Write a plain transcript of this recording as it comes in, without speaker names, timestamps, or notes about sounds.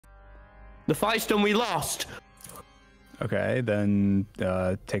The fight's done. We lost. Okay, then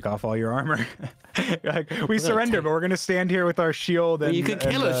take off all your armor. Like, we surrender, but we're gonna stand here with our shield. And you could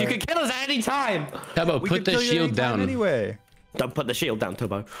kill us. You could kill us at any time. Tubbo, put the shield down. Anyway. Don't put the shield down,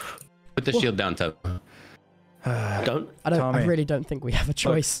 Tubbo. Put the shield down, Tubbo. Don't. I really don't think we have a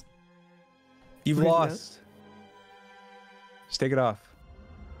choice. You've lost. Just take it off.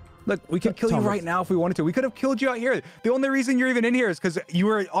 Look, we could kill you right now if we wanted to. We could have killed you out here. The only reason you're even in here is because you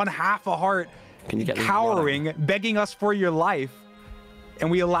were on half a heart, cowering, begging us for your life,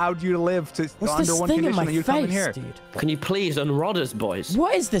 and we allowed you to live under one condition that you come in here. Dude? Can you please unrod us, boys?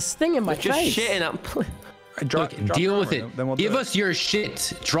 What is this thing in my face? Just shitting up. Look, deal with it. Give us your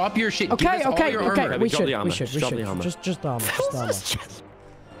shit. Drop your shit. Okay, Give us all your armor. We should. Just armor.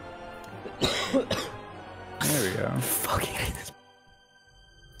 There we go. Fucking hate this.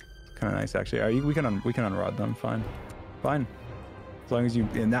 Kind of nice, actually. We can unrod them. Fine. As long as you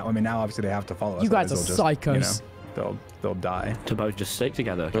now obviously they have to follow us. You guys are psychos. They'll die. Tubbo, just stick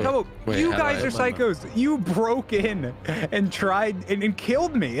together. Okay? No, you guys are psychos. You broke in and tried and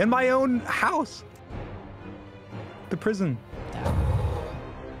killed me in my own house. The prison.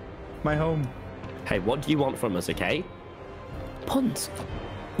 My home. Hey, what do you want from us, okay? Punz,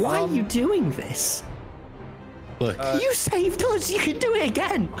 why are you doing this? Look, you saved us. You can do it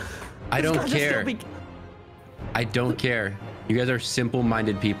again. I don't care. I don't care. You guys are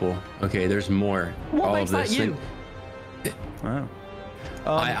simple-minded people. Okay, there's more. What makes that you? Wow.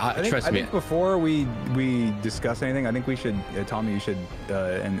 I think before we discuss anything, I think we should, Tommy, you should,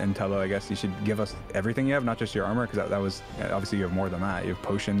 and Tubbo, I guess you should give us everything you have, not just your armor, because that was obviously you have more than that. You have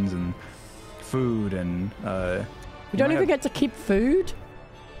potions and food and. We don't even get to keep food.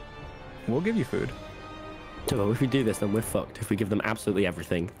 We'll give you food. Tubbo, if we do this, then we're fucked. If we give them absolutely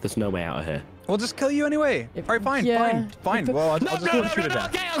everything, there's no way out of here. We'll just kill you anyway. All right, fine. Well, I'll just shoot it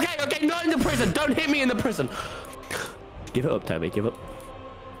down. Okay, not in the prison. Don't hit me in the prison. Give it up, Toby. Give up.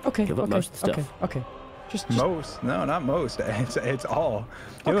 Okay. Give up most of the stuff. Okay. Just most. No, not most. It's all.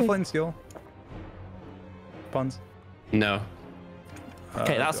 Do you have a flint and steel? Punz? No.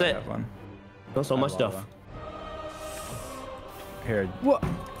 Okay, that's it. That's all my stuff. Here. What?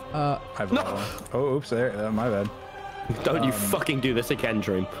 No. Oh, oops. There. My bad. Don't you fucking do this again,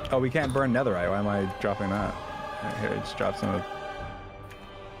 Dream. Oh, we can't burn netherite. Why am I dropping that? Here, just drop some of.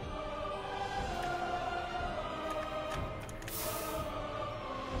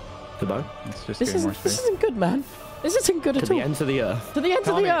 Goodbye. This isn't good, man. This isn't good at all. To the ends of the earth. To the ends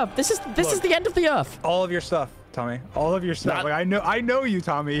of the earth. This is the end of the earth. All of your stuff, Tommy. All of your stuff. Like, I know you,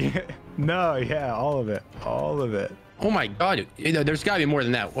 Tommy. No, yeah, all of it. All of it. Oh my God, there's gotta be more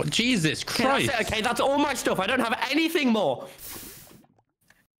than that. Well, Jesus Christ. Okay, that's all my stuff. I don't have anything more.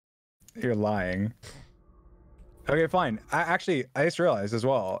 You're lying. Okay, fine. I just realized as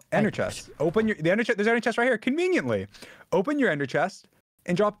well. Ender chest. Open your ender chest. There's ender chest right here. Conveniently, open your ender chest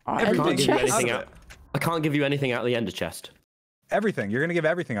and drop everything out of it. I can't give you anything out of the ender chest. Everything. You're gonna give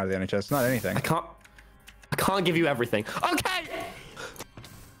everything out of the ender chest, not anything. I can't give you everything. Okay.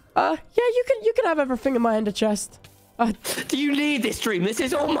 Yeah, you can have everything in my ender chest. Do you need this, Dream? This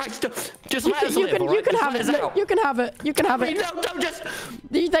is all my stuff. Just let us live, you can have it. You can have it. You can have it. No, don't just.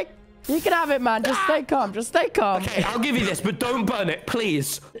 You can have it, man. Just stay calm. Just stay calm. Okay, I'll give you this, but don't burn it,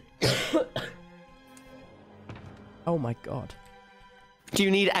 please. Oh my God. Do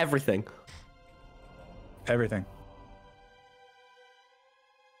you need everything? Everything.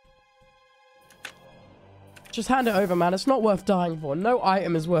 Just hand it over, man. It's not worth dying for. No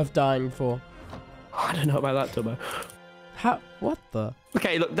item is worth dying for. I don't know about that, Tubbo. How? What the?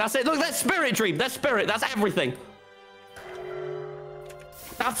 Okay, look, that's it. Look, that's spirit, Dream. That's spirit. That's everything.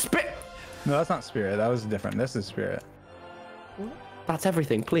 That's spirit. No, that's not spirit. That was different. This is spirit. That's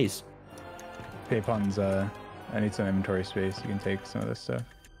everything, please. Hey, Punz, I need some inventory space. You can take some of this stuff.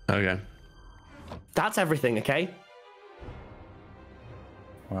 Okay. That's everything, okay?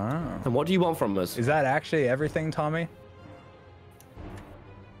 Wow. And what do you want from us? Is that actually everything, Tommy?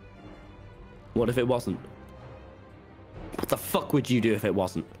 What if it wasn't? What the fuck would you do if it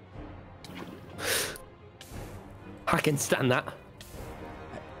wasn't? I can stand that.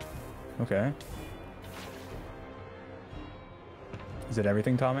 Okay. Is it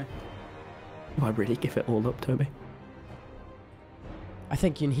everything, Tommy? Do I really give it all up, Toby? I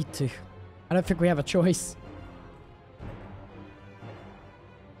think you need to. I don't think we have a choice.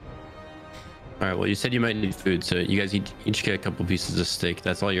 All right, well, you said you might need food, so you guys each get a couple pieces of steak.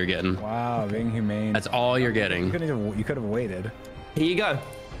 That's all you're getting. Wow, being humane. That's all you're getting. You could have waited. Here you go.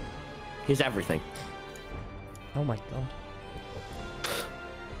 Here's everything. Oh my God.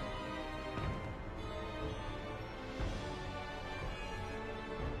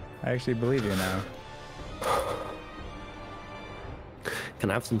 I actually believe you now. Can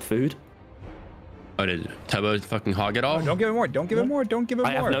I have some food? Oh, did Tubbo fucking hog it all? Oh, don't give him more. Don't give him more. Don't give him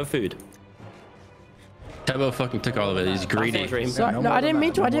more. I have no food. Tubbo fucking took all of it. He's greedy. Sorry, no, I didn't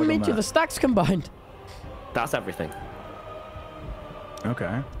mean to. I didn't mean to. The stacks combined. That's everything.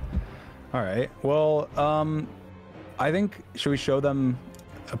 Okay. All right. Well, I think should we show them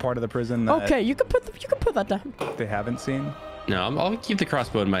a part of the prison that Okay, you can put that down. they haven't seen? No, I'll keep the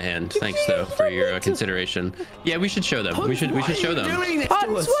crossbow in my hand. Thanks though for your consideration. Yeah, we should show them. We should show them.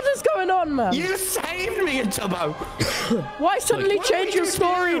 Punz, what is going on, man? You saved me, Tubbo. Why suddenly change your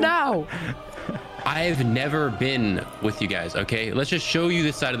story now? I've never been with you guys. Okay, let's just show you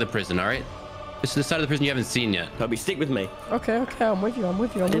this side of the prison. All right, this is the side of the prison you haven't seen yet. Toby, stick with me. Okay, I'm with you.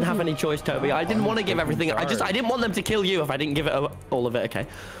 I didn't have any choice, Toby. I didn't want to give everything. I didn't want them to kill you if I didn't give it all of it. Okay.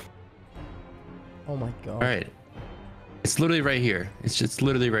 Oh my god. All right. It's literally right here. It's just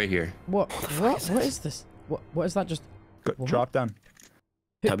literally right here. What is this? What is that? Just drop down.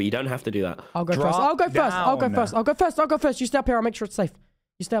 Toby, you don't have to do that. I'll go first. I'll go first. You stay up here. I'll make sure it's safe.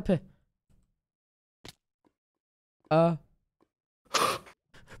 You stay up here. Why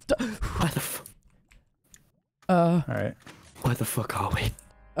the All right. Where the fuck are we?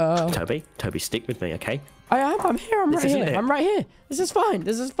 Toby, stick with me, okay? I am. I'm here. I'm right here. This is fine.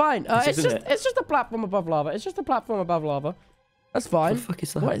 It's just a platform above lava. That's fine. What the fuck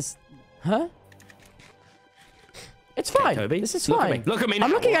is that? What is? Huh? It's fine. Toby, this is look fine. at me. Look at me now.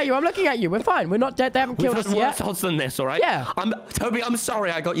 I'm looking at you. We're fine. We're not dead. They haven't killed us yet. We've had worse odds than this, all right? Yeah. Toby, I'm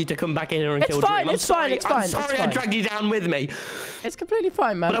sorry I got you to come back in here and kill fine. Dream. It's fine. I'm sorry I dragged you down with me. It's completely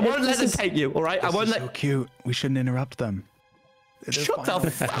fine, man. But I won't let them take you, all right? I won't let. So cute. We shouldn't interrupt them. Shut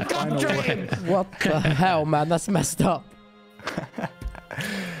the fuck up, Dream. What the hell, man? That's messed up.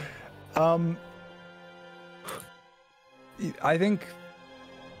 I think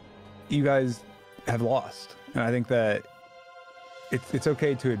you guys have lost, and I think that it's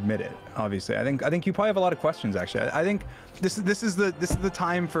okay to admit it. Obviously, I think you probably have a lot of questions. Actually, I think this is the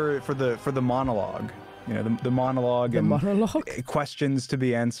time for the monologue. You know, the monologue and questions to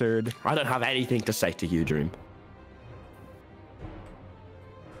be answered. I don't have anything to say to you, Dream.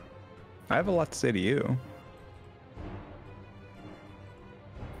 I have a lot to say to you.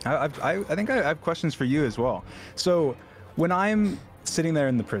 I think I have questions for you as well. So when I'm sitting there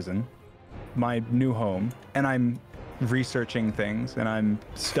in the prison, my new home, and I'm researching things and I'm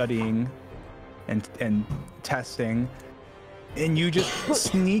studying and testing, and you just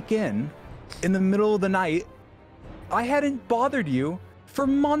sneak in the middle of the night, I hadn't bothered you for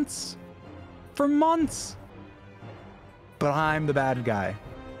months. But I'm the bad guy.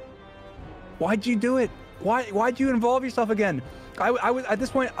 Why'd you do it? Why'd you involve yourself again? I was at this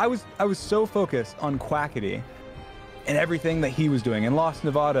point, I was so focused on Quackity and everything that he was doing and Los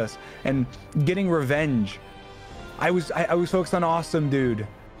Nevadas and getting revenge. I was focused on Awesome Dude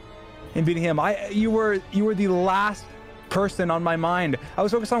and beating him. You were the last person on my mind. I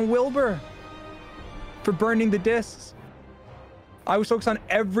was focused on Wilbur for burning the discs. I was focused on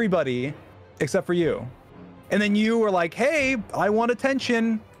everybody except for you. And then you were like, hey, I want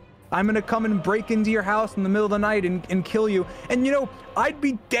attention. I'm gonna come and break into your house in the middle of the night and kill you. And you know, I'd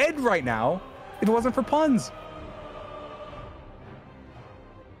be dead right now if it wasn't for Punz.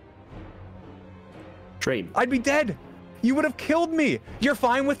 Dream. I'd be dead. You would have killed me. You're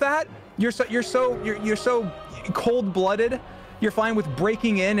fine with that? You're so cold-blooded. You're fine with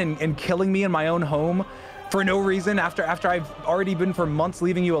breaking in and killing me in my own home for no reason after I've already been for months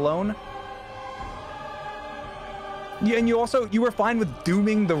leaving you alone? Yeah, and you were fine with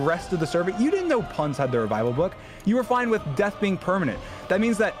dooming the rest of the server. You didn't know Punz had the revival book. You were fine with death being permanent. That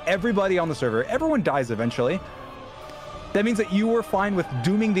means that everybody on the server, everyone dies eventually. That means that you were fine with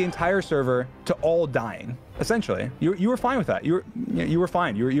dooming the entire server to all dying. Essentially, you were fine with that. You were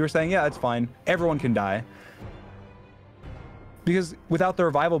fine. You were saying, yeah, it's fine. Everyone can die. Because without the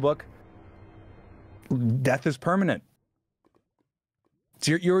revival book, death is permanent.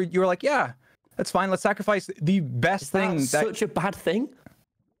 So you're like, yeah. That's fine. Let's sacrifice the best thing. That's such a bad thing.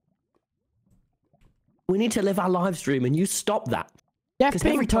 We need to live our lives, Dream, and you stop that. Because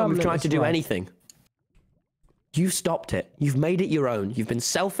every time we've tried to do anything, you've stopped it. You've made it your own. You've been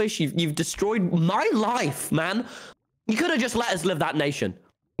selfish. You've destroyed my life, man. You could have just let us live that nation.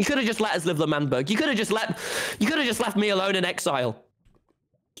 You could have just let us live the Manberg. You could have just left me alone in exile.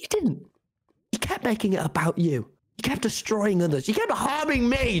 You didn't. You kept making it about you. You kept destroying others. You kept harming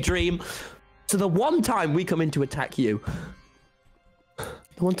me, Dream. So the one time we come in to attack you, the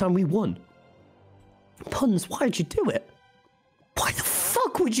one time we won. Punz, why'd you do it? Why the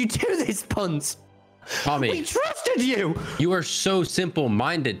fuck would you do this, Punz? Tommy, we trusted you. You are so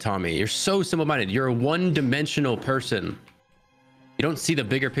simple-minded, Tommy. You're so simple-minded. You're a one-dimensional person. You don't see the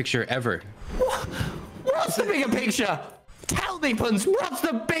bigger picture ever. What's the bigger picture? Tell me, Punz, what's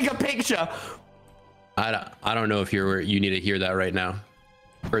the bigger picture? I don't know if you need to hear that right now.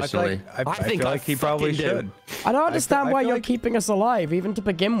 Personally, I feel like he probably should. I don't understand why you're keeping us alive, even to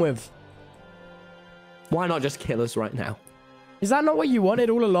begin with. Why not just kill us right now? Is that not what you wanted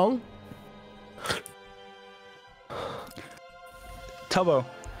all along? Tubbo,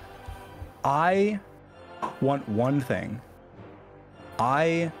 I want one thing.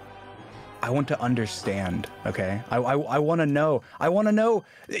 I want to understand, okay? I want to know. I want to know.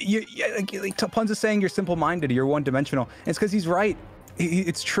 Punz is saying you're simple-minded, you're one-dimensional. It's because he's right.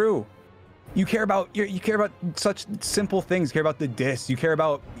 It's true. You care about such simple things. You care about the diss. You care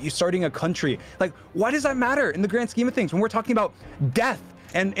about you starting a country. Like, why does that matter in the grand scheme of things when we're talking about death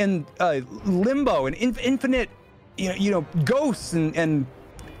and limbo and infinite, ghosts and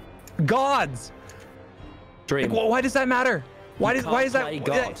gods? Dream. Like, why does that matter? Why is that?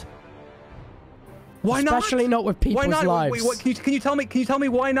 God. Why not? Especially not with people's lives. Wait, can you tell me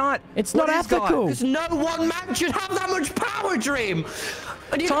why not? It's not ethical. Because no one man should have that much power, Dream.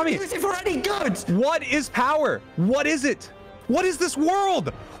 And you don't use it for any good. What is power? What is it? What is this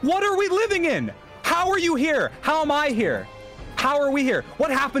world? What are we living in? How are you here? How am I here? How are we here? What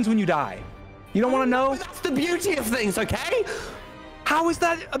happens when you die? You don't want to know? That's the beauty of things, okay? How is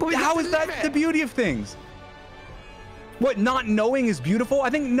that? How is that the beauty of things? What, not knowing is beautiful?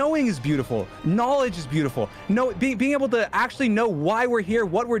 I think knowing is beautiful. Knowledge is beautiful. Being able to actually know why we're here,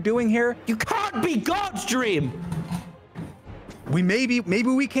 what we're doing here. You can't be God's Dream. Maybe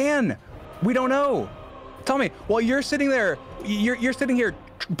we can. We don't know. Tell me, while you're sitting there, you're sitting here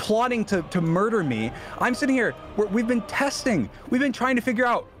plotting to murder me. I'm sitting here. We've been testing. We've been trying to figure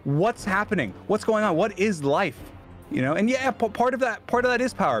out what's happening, what's going on, what is life, And yeah, part of that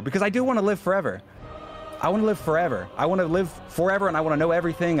is power, because I do want to live forever. I want to live forever. I want to live forever, and I want to know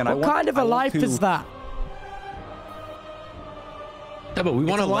everything. And what kind of a life is that? Yeah, but we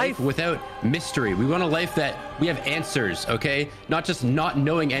want a life without mystery. We want a life that we have answers, okay? Not just not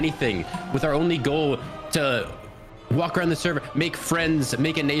knowing anything, with our only goal to walk around the server, make friends,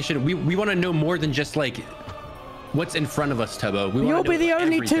 make a nation. We want to know more than just like what's in front of us, Tubbo. You'll be the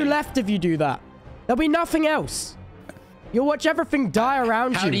only two left if you do that. There'll be nothing else. You'll watch everything die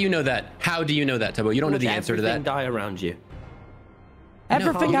around you. How do you know that? How do you know that, Tubbo? You don't know the answer to that. Everything die around you.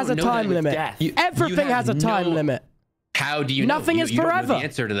 Everything has a time limit. Everything has a time limit. How do you know? Nothing is you forever. Don't know the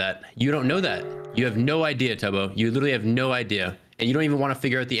answer to that. You don't know that. You have no idea, Tubbo. You literally have no idea. And you don't even want to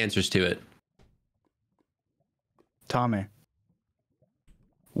figure out the answers to it. Tommy,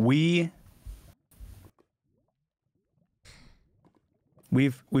 we've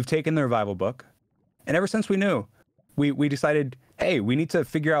taken the revival book, and ever since we knew, we decided, hey, we need to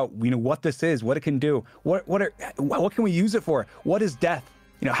figure out what this is, what it can do, what can we use it for, what is death,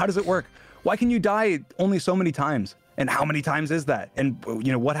 how does it work, why can you die only so many times, and how many times is that, and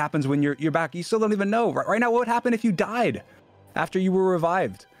what happens when you're back? You still don't even know right now. What would happen if you died after you were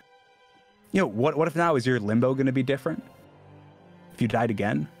revived? What if now is your limbo going to be different if you died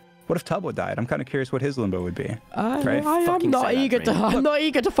again? What if Tubbo died? I'm kind of curious what his limbo would be. I'm not eager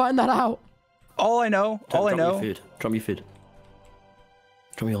to find that out. All I know. Drop me food.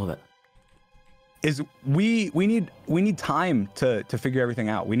 Drop me all of it. Is we need time to figure everything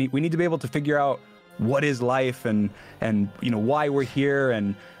out. We need to be able to figure out what is life and why we're here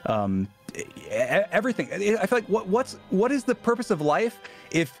and everything. I feel like what is the purpose of life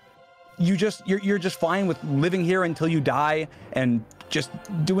if you're just fine with living here until you die and just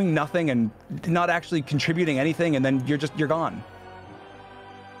doing nothing and not actually contributing anything, and then you're gone.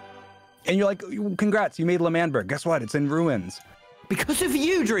 And you're like, congrats, you made L'Manberg. Guess what? It's in ruins. Because of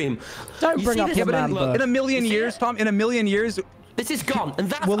you, Dream. Don't bring up L'Manberg. In a million years, Tom, in a million years, this is gone, and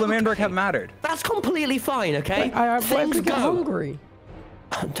that's will L'Manberg have mattered? That's completely fine, okay? Things go. Hungry.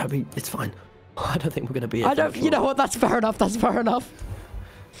 Toby, it's fine. I don't think we're gonna be. You know what? That's fair enough. That's fair enough.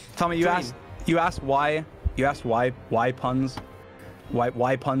 Tommy, you asked why Punz,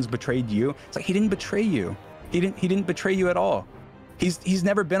 why Punz betrayed you. It's like he didn't betray you. He didn't betray you at all. He's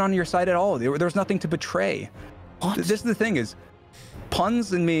never been on your side at all. There was nothing to betray. What? This is the thing is,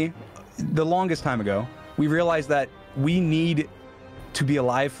 Punz and me, the longest time ago, we realized that we need to be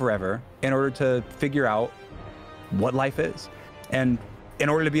alive forever in order to figure out what life is. And in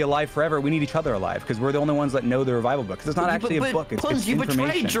order to be alive forever, we need each other alive, because we're the only ones that know the revival book. Because it's not actually a book, it's Punz, you information.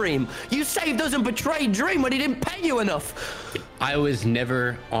 betrayed Dream. You saved us and betrayed Dream when he didn't pay you enough. I was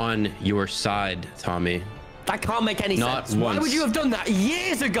never on your side, Tommy. That can't make any sense. Once. Why would you have done that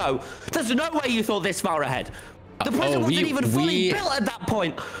years ago? There's no way you thought this far ahead. The prison wasn't even fully built at that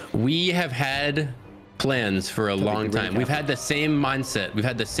point. We have had plans for a long time. We've had the same mindset. We've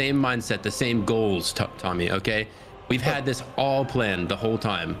had the same mindset, the same goals, Tommy, okay? We've had this all planned the whole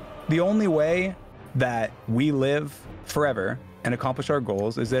time. The only way that we live forever and accomplish our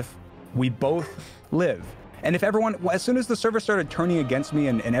goals is if we both live. And if everyone, as soon as the server started turning against me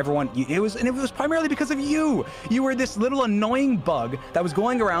and everyone, it was primarily because of you. You were this little annoying bug that was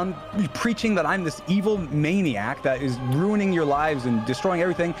going around preaching that I'm this evil maniac that is ruining your lives and destroying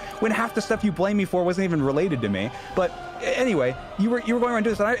everything, when half the stuff you blame me for wasn't even related to me. But anyway, you were going around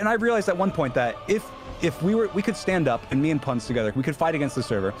doing this, and I realized at one point that if we could stand up, and me and Punz together, we could fight against the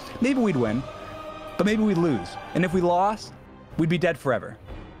server, maybe we'd win, but maybe we'd lose. And if we lost, we'd be dead forever.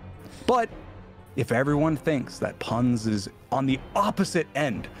 But if everyone thinks that Punz is on the opposite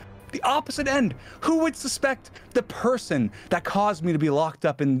end, who would suspect the person that caused me to be locked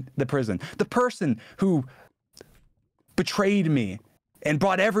up in the prison? The person who betrayed me and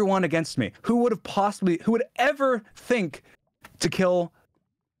brought everyone against me? Who would ever think to kill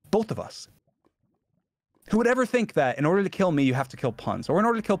both of us? Who would ever think that in order to kill me, you have to kill Punz? Or in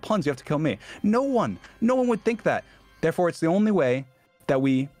order to kill Punz, you have to kill me? No one would think that. Therefore, it's the only way that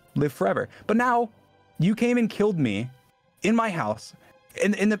we live forever. But now you came and killed me in my house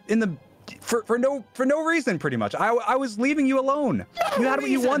for no reason, pretty much. I was leaving you alone. You had what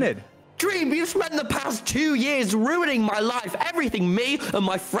you wanted. Dream, you've spent the past 2 years ruining my life. Everything me and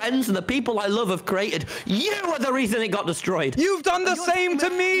my friends and the people I love have created. You are the reason it got destroyed. You've done the same to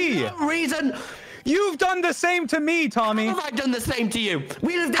me. No reason. You've done the same to me, Tommy. How have I done the same to you?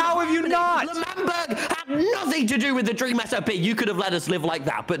 How have you not? Lemberg had nothing to do with the Dream SMP. You could have let us live like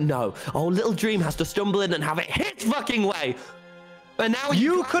that, but no. Oh, little Dream has to stumble in and have it his fucking way. And now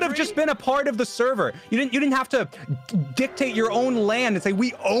you could have just been a part of the server. You didn't have to dictate your own land and say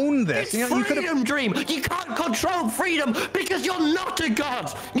we own this. It's freedom, Dream. You can't control freedom because you're not a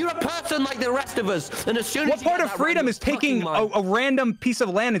god. You're a person like the rest of us. And as soon as what part of freedom is taking a random piece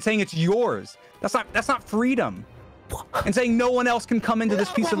of land and saying it's yours? That's not freedom. And saying no one else can come into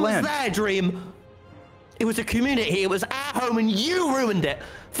this piece of land. What was there, Dream? It was a community. It was our home, and you ruined it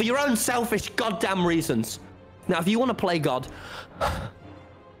for your own selfish goddamn reasons. Now, if you want to play God,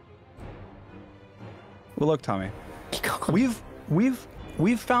 well, look, Tommy,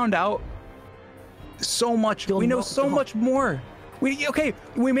 we've found out so much. We know so much more. We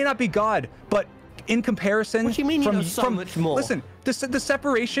may not be God, but in comparison, what do you mean you know so much more? Listen, the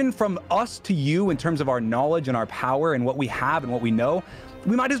separation from us to you in terms of our knowledge and our power and what we have and what we know,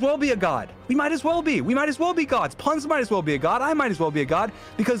 we might as well be a god. We might as well be gods. Punz might as well be a god. I might as well be a god,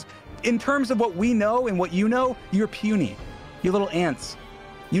 because in terms of what we know and what you know, you're puny. You're little ants.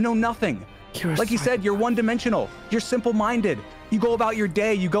 You know nothing. Like you said, you're one-dimensional. You're simple-minded. You go about your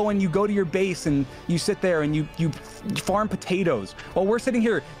day. You go to your base and you sit there and you farm potatoes, while we're sitting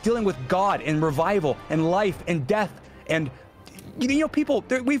here dealing with God and revival and life and death. And you know, people,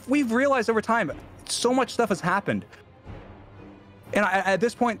 we've realized over time so much stuff has happened. And at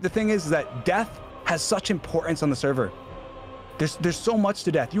this point, the thing is that death has such importance on the server. There's so much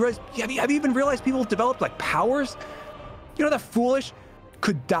to death. Have you even realized people have developed like powers? You know that Foolish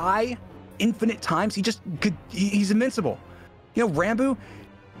could die infinite times. He's invincible. You know, Rambo,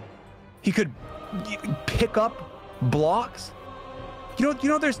 he could pick up blocks. You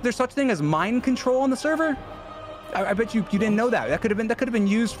know there's such thing as mind control on the server? I bet you didn't know that. That could have been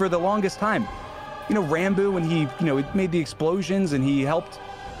used for the longest time. You know, Rambo, when he made the explosions and he helped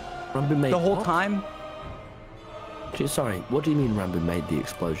the whole time. Sorry, what do you mean Rambo made the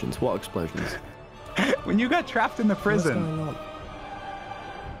explosions? What explosions? When you got trapped in the prison. What's going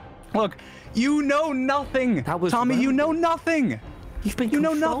on? Look, you know nothing. Tommy, you know nothing. You've been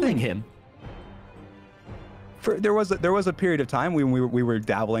controlling him. There was a period of time when we were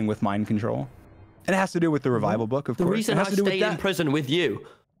dabbling with mind control. And it has to do with the revival book, of course. The reason I stayed in prison with you.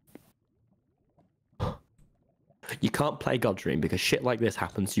 You can't play God, Dream, because shit like this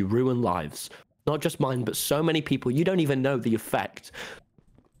happens. You ruin lives. Not just mine, but so many people. You don't even know the effect.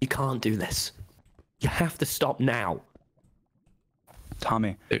 You can't do this. You have to stop now.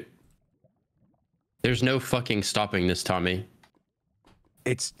 Tommy. There's no fucking stopping this, Tommy.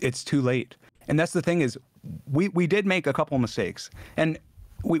 It's too late. And that's the thing is, we did make a couple mistakes. And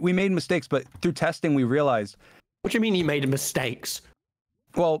we made mistakes, but through testing, we realized... What do you mean you made mistakes?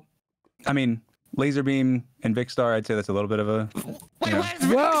 Well, I mean... Laserbeam and Vicstar, I'd say that's a little bit of a... Wait,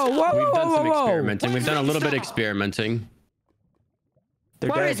 whoa, we've done some experimenting. We've done a little bit of experimenting.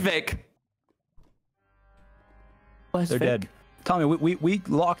 Where is Vic? They're dead. Tommy, we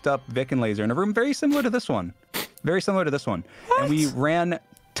locked up Vic and Laser in a room very similar to this one. Very similar to this one. What? And we ran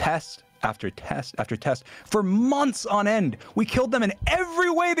test after test after test for months on end. We killed them in every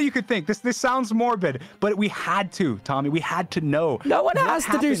way that you could think. This sounds morbid, but we had to, Tommy. We had to know. No one has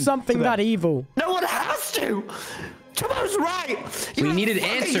to do something that evil. No one has to. Tubbo's right. We needed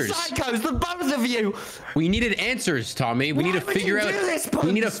answers. Psychos, the both of you. We needed answers, Tommy. We need to figure out.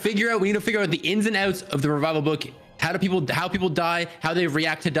 We need to figure out the ins and outs of the revival book. How people die, how they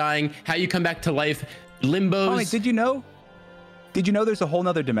react to dying, how you come back to life, limbos. Tommy, did you know? Did you know there's a whole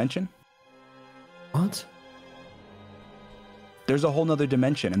nother dimension? What? There's a whole nother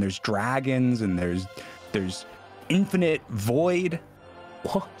dimension, and there's dragons, and there's infinite void.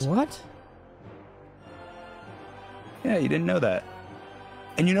 What? Yeah, you didn't know that.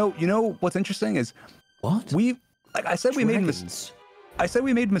 And you know what's interesting is what? I said we made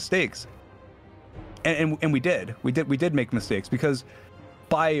mistakes. And we did make mistakes, because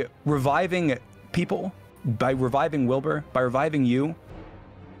by reviving people, by reviving Wilbur, by reviving you,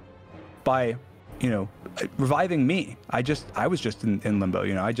 by reviving me, I was just in limbo.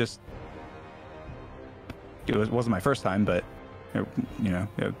 It wasn't my first time, but yeah,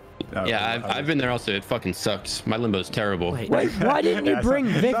 I've been there also. It fucking sucks. My limbo's terrible. Wait, why didn't you bring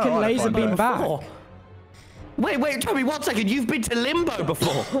Vic and Laserbeam back? Wait, Tommy, 1 second. You've been to limbo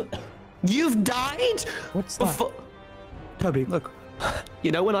before. You've died? What's that? Toby, look.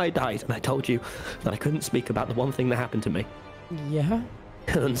 You know when I died and I told you that I couldn't speak about the one thing that happened to me? Yeah.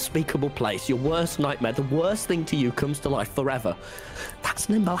 An unspeakable place, your worst nightmare, the worst thing to you comes to life forever. That's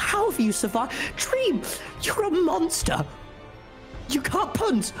limbo. How have you survived? Dream, you're a monster. You can't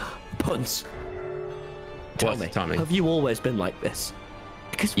Punz. Tell me, Tommy, have you always been like this?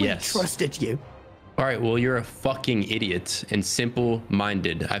 Because we trusted you. All right, well, you're a fucking idiot and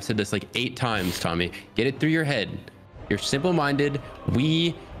simple-minded. I've said this like 8 times, Tommy. Get it through your head. You're simple-minded.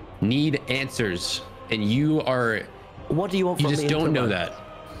 We need answers, and you are... What do you want from me? You just don't know that.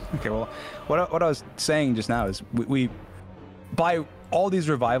 Okay, well, what I was saying just now is we by all these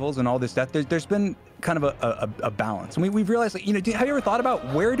revivals and all this death, there's been kind of a balance. And we've realized, like, have you ever thought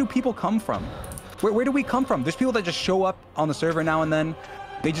about where do people come from? Where do we come from? There's people that just show up on the server now and then.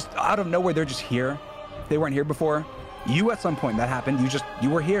 They just, out of nowhere, they're just here. They weren't here before. You, at some point, that happened. You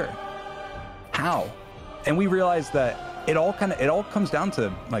were here. How? And we realized that it all comes down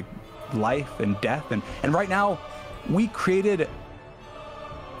to like life and death. And right now, we created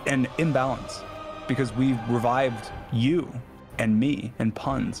an imbalance because we revived you and me and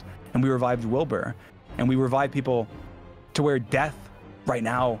Punz, and we revived Wilbur, and we revived people to where death right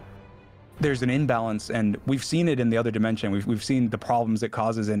now, there's an imbalance, and we've seen it in the other dimension. We've seen the problems it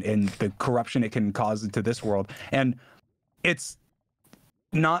causes and the corruption it can cause into this world, and it's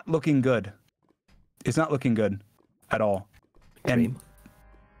not looking good. It's not looking good at all. And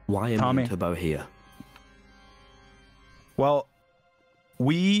why am I Tubbo here? Well,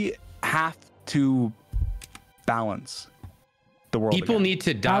 we have to balance the world. People need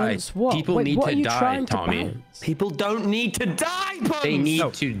to die. People need to die, Tommy. People don't need to die, Punz. They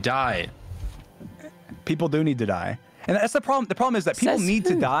need to die. People do need to die. And that's the problem. The problem is that people need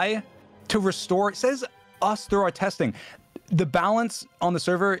to die to restore. It says us through our testing. The balance on the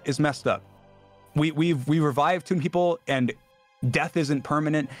server is messed up. We revived 2 people, and death isn't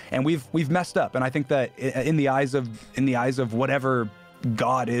permanent, and we've messed up. And I think that in the eyes of whatever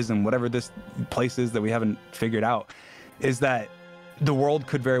God is and whatever this place is that we haven't figured out, is that the world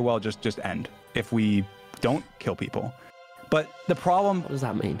could very well just end if we don't kill people. But the problem... What does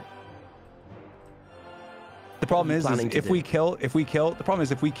that mean? The problem is if we kill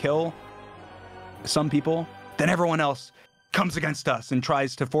some people, then everyone else comes against us and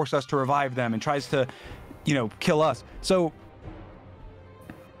tries to force us to revive them and tries to, kill us. So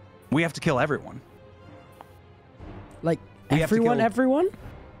we have to kill everyone. Like everyone?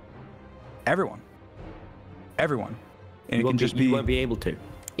 Everyone. And it can just be... You won't be able to.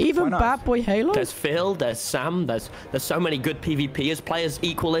 Even Bad Boy Halo? There's Phil, there's Sam, there's so many good PvPers, players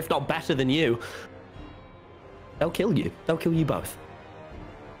equal if not better than you. They'll kill you. They'll kill you both.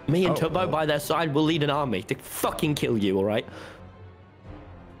 Me and Tubbo by their side will lead an army to fucking kill you, all right?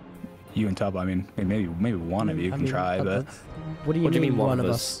 You and Tubbo, I mean, maybe one of you can try, but... What do you mean one of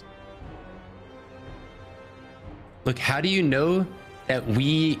us? Look, how do you know that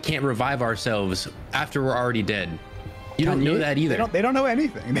we can't revive ourselves after we're already dead? You don't know that either. They don't know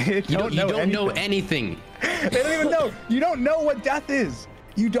anything. They don't know anything. They don't even know. You don't know what death is.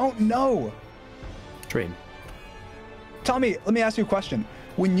 You don't know. Dream. Tommy, let me ask you a question.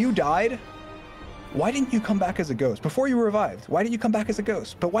 When you died, why didn't you come back as a ghost before you were revived? Why didn't you come back as a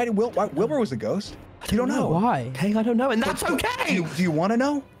ghost? But why Wilbur was a ghost? You don't know. Why? Okay, I don't know, and that's okay. Do you want to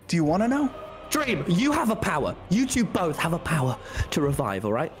know? Do you want to know? Dream, you have a power. You two both have a power to revive,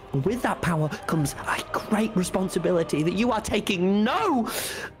 all right? And with that power comes a great responsibility that you are taking no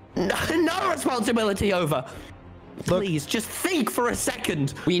responsibility over. Please, just think for a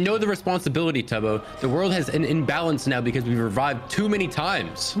second. We know the responsibility, Tubbo. The world has an imbalance now because we've revived too many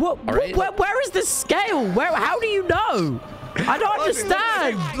times. What? Right? Where is the scale? How do you know? I don't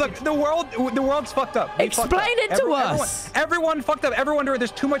understand. Look, the world's fucked up. Explain it to us. Everyone fucked up.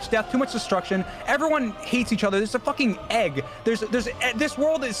 There's too much death, too much destruction. Everyone hates each other. There's a fucking egg. This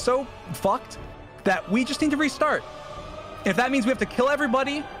world is so fucked that we just need to restart. If that means we have to kill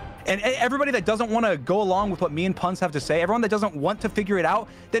everybody, and everybody that doesn't want to go along with what me and Punz have to say, everyone that doesn't want to figure it out,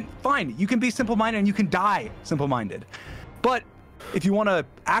 then fine, you can be simple-minded and you can die simple-minded. But if you want to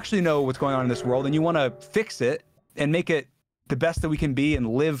actually know what's going on in this world and you want to fix it and make it the best that we can be and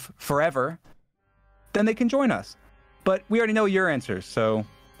live forever, then they can join us. But we already know your answers, so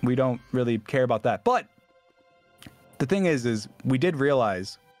we don't really care about that. But the thing is we did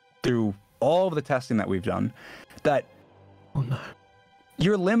realize through all of the testing that we've done that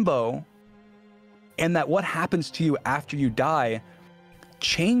your limbo and that what happens to you after you die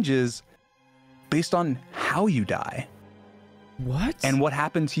changes based on how you die. What? And what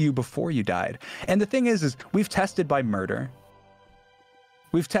happened to you before you died. And the thing is we've tested by murder.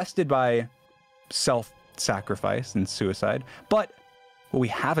 We've tested by self-sacrifice and suicide. But what we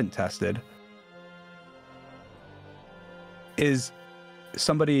haven't tested is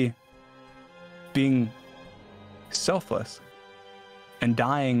somebody being selfless and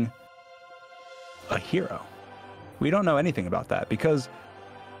dying a hero. We don't know anything about that because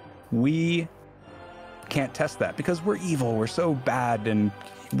we can't test that because we're evil, we're so bad, and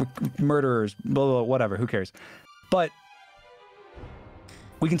we're murderers, blah, blah, blah, whatever, who cares? But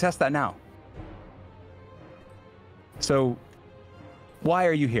we can test that now. So why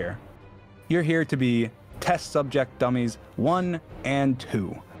are you here? You're here to be test subject dummies 1 and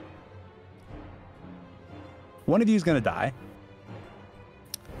 2. One of you is going to die.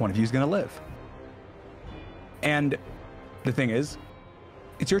 One of you is going to live. And the thing is,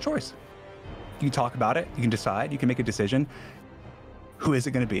 it's your choice. You can talk about it. You can decide. You can make a decision. Who is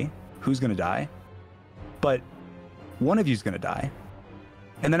it going to be? Who's going to die? But one of you is going to die.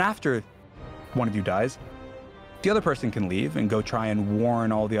 And then after one of you dies, the other person can leave and go try and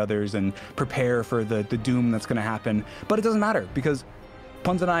warn all the others and prepare for the doom that's going to happen. But it doesn't matter because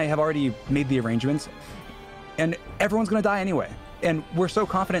Punz and I have already made the arrangements and everyone's going to die anyway. And we're so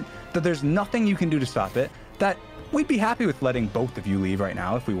confident that there's nothing you can do to stop it that we'd be happy with letting both of you leave right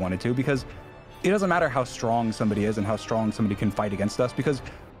now if we wanted to, because it doesn't matter how strong somebody is and how strong somebody can fight against us, because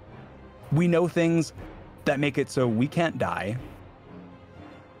we know things that make it so we can't die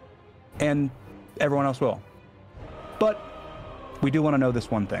and everyone else will. But we do want to know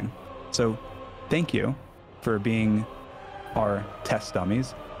this one thing. So thank you for being our test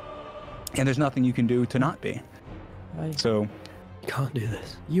dummies. And there's nothing you can do to not be. So can't do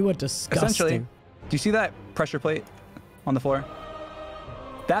this. You are disgusting. Essentially, do you see that pressure plate on the floor?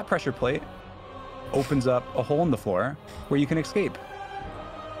 That pressure plate opens up a hole in the floor where you can escape.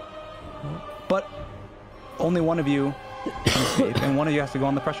 But only one of you can escape, and one of you has to go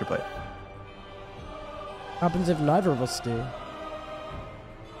on the pressure plate. Happens if neither of us do.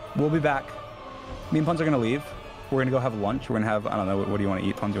 We'll be back. Me and Punz are going to leave. We're going to go have lunch. We're going to have, I don't know, what do you want to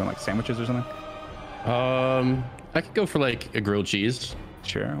eat, Punz? Do you want like sandwiches or something? I could go for like a grilled cheese.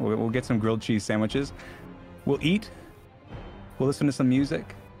 Sure. We'll get some grilled cheese sandwiches. We'll eat. We'll listen to some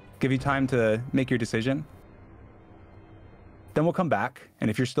music. Give you time to make your decision. Then we'll come back. And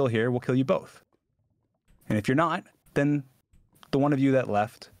if you're still here, we'll kill you both. And if you're not, then the one of you that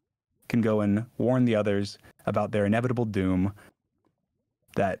left can go and warn the others about their inevitable doom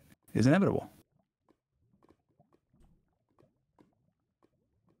that is inevitable.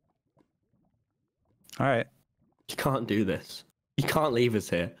 All right. You can't do this. You can't leave us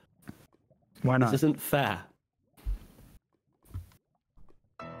here. Why not? This isn't fair.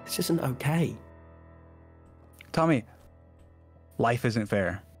 This isn't okay. Tommy, life isn't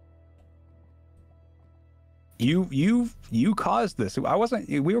fair. You caused this. I wasn't.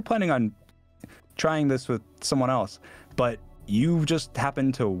 We were planning on trying this with someone else, but you just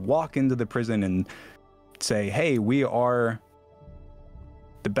happened to walk into the prison and say, "Hey, we are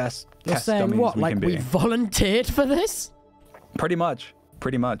the best test dummies we can be." Like we volunteered for this? Pretty much.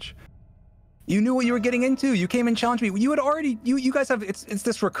 You knew what you were getting into. You came and challenged me. You had already, you guys have, it's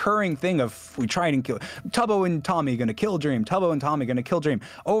this recurring thing of we try and kill. Tubbo and Tommy gonna kill Dream. Tubbo and Tommy gonna kill Dream.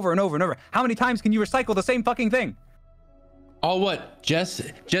 Over and over and over. How many times can you recycle the same fucking thing? All what? Just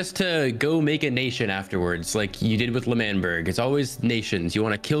to go make a nation afterwards, like you did with L'Manberg. It's always nations. You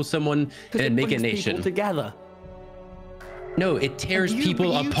want to kill someone and then make a nation. Together. No, it tears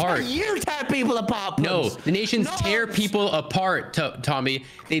people apart. You tear people apart. No, the nations tear people apart, Tommy.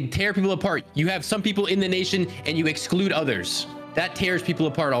 They tear people apart. You have some people in the nation and you exclude others. That tears people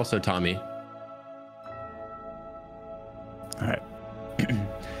apart also, Tommy. All right.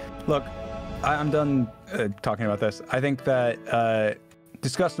 Look, I'm done talking about this. I think that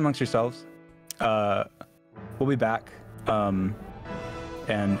discuss amongst yourselves. We'll be back. And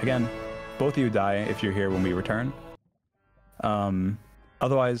again, both of you die if you're here when we return.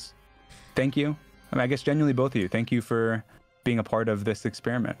 Otherwise, thank you. I mean, I guess genuinely both of you, thank you for being a part of this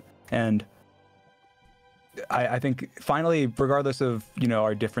experiment. And I think finally, regardless of, you know,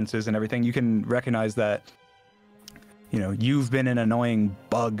 our differences and everything, you can recognize that, you know, you've been an annoying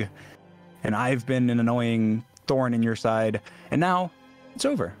bug and I've been an annoying thorn in your side. And now it's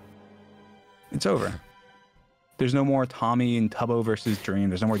over. It's over. There's no more Tommy and Tubbo versus Dream.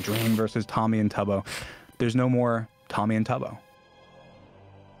 There's no more Dream versus Tommy and Tubbo. There's no more Tommy and Tubbo.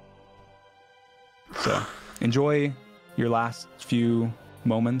 So enjoy your last few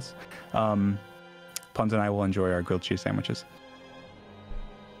moments. Punz and I will enjoy our grilled cheese sandwiches.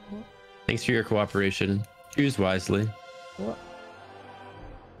 Thanks for your cooperation. Choose wisely. What?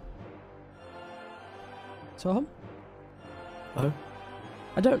 Tom? Oh?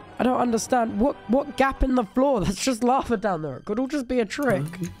 I don't understand. What gap in the floor? That's just lava down there. It could all just be a trick.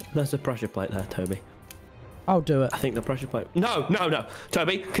 There's a pressure plate there, Toby. I'll do it. I think the pressure plate. No.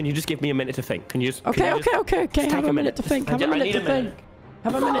 Toby, can you just give me a minute to think? Can you just? Okay. Have a minute to think. Have a minute to think.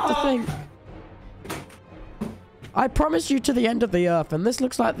 Have a minute to think. I promise you to the end of the earth, and this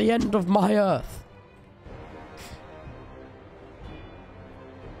looks like the end of my earth.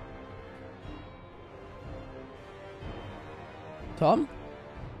 Tom?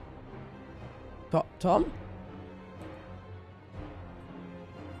 Tom?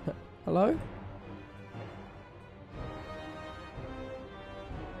 Hello?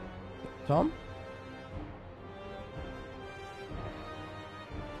 Tom?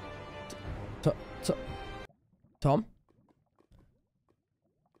 Tom?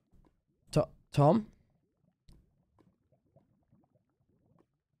 Tom?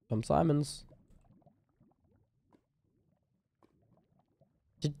 Tom Simons?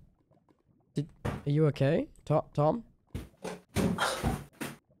 Are you okay? Tom?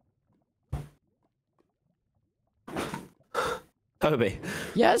 Toby.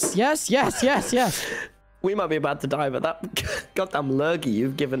 Yes. We might be about to die, but that goddamn lurgy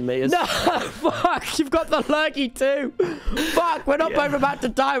you've given me is... No! Fuck! You've got the lurgy too! Fuck! We're not both about to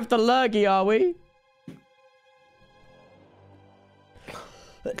die with the lurgy, are we?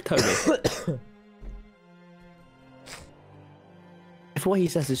 Toby. If what he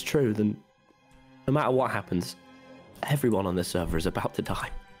says is true, then no matter what happens, everyone on this server is about to die.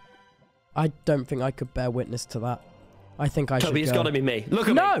 I don't think I could bear witness to that. I think I should go. Toby, it's got to be me. Look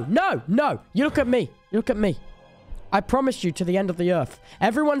at me. No. You look at me. Look at me. I promised you to the end of the earth.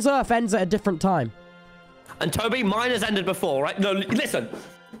 Everyone's earth ends at a different time. And Toby, mine has ended before, right? No, listen.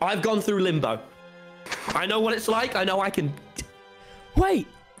 I've gone through limbo. I know what it's like. I know I can... Wait.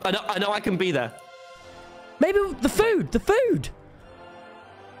 I know I can be there. Maybe the food.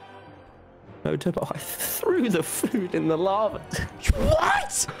 No, Tubbo, I threw the food in the lava.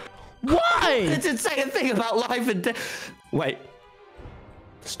 What? Why? It's insane thing about life and death. Wait.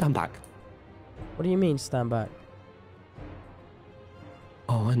 Stand back. What do you mean, stand back?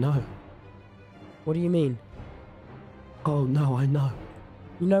 Oh, I know. What do you mean? Oh no, I know.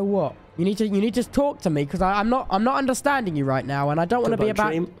 You know what? You need to talk to me because I'm not understanding you right now, and I don't want to be about.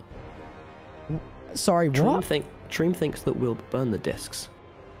 Dream... Sorry, what? Dream thinks that we'll burn the discs.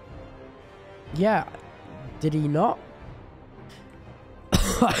 Yeah. Did he not?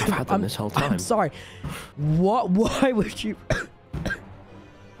 I've had them this whole time. I'm sorry. What? Why would you?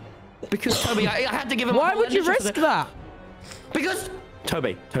 Because Toby, I had to give him. Why would you risk that? Because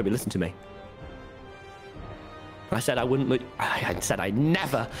Toby, listen to me. I said I wouldn't. I said I'd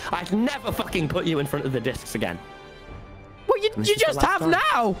never fucking put you in front of the discs again. Well, you just have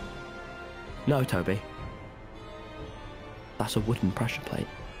now. No, Toby. That's a wooden pressure plate.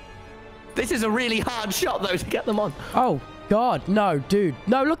 This is a really hard shot, though, to get them on. Oh, God. No, dude.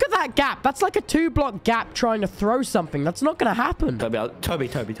 No, look at that gap. That's like a 2-block gap trying to throw something. That's not going to happen.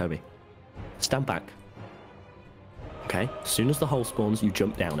 Toby. Stand back. Okay? As soon as the hole spawns, you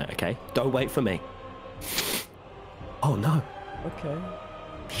jump down it, okay? Don't wait for me. Oh, no. Okay.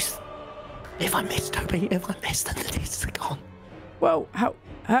 If I miss, Toby, if I miss, then the discs are gone. Well, how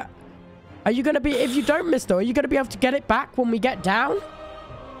are you going to be, if you don't miss, though, are you going to be able to get it back when we get down?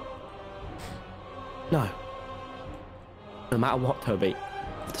 No. No matter what, Toby,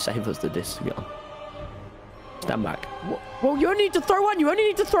 to save us, the discs are gone. Stand back. Well, you only need to throw one. You only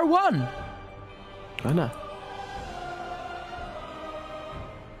need to throw one. I know.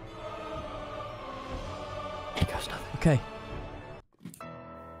 Here goes nothing. Okay.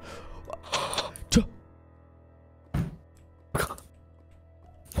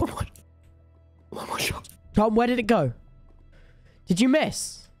 One more shot. Tom, where did it go? Did you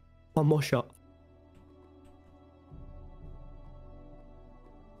miss? One more shot.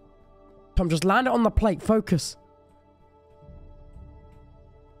 Tom, just land it on the plate. Focus.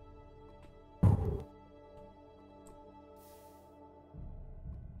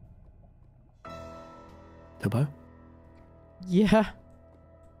 Tubbo? Yeah.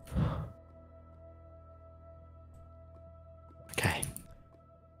 Okay.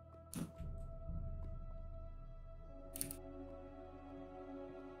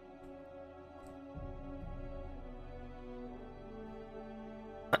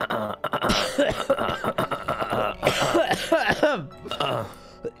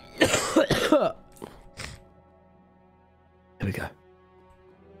 Here we go.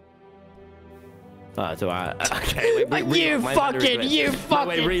 So okay, wait, you fucking. Wait,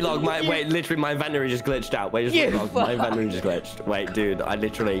 relog. Literally, my inventory just glitched out. Wait, just relog. My inventory just glitched. Wait, dude, my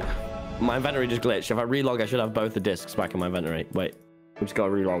inventory just glitched. If I relog, I should have both the discs back in my inventory. Wait, we just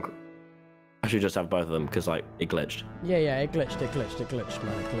gotta relog. I should just have both of them because like it glitched. Yeah, it glitched, man, it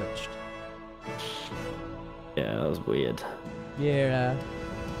glitched. Yeah, that was weird. Yeah.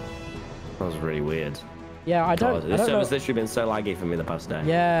 That was really weird. Yeah, I don't. This server's literally been so laggy for me the past day.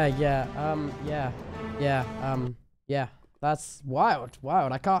 Yeah. That's wild.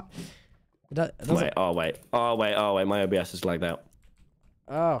 I can't. Wait. My OBS is lagged out.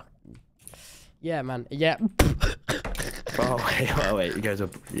 Oh. Yeah, man. Yeah. Oh wait. It goes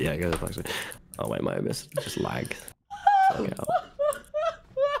up. Yeah, it goes up actually. Oh wait, my OBS just lagged.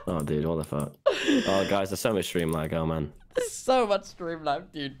 Oh dude, what the fuck? Oh guys, there's so much stream lag. Oh man. There's so much stream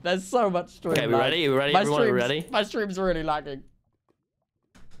lag, dude. There's so much stream lag. Okay, we ready? We ready? Everyone, we ready? My stream's really lagging.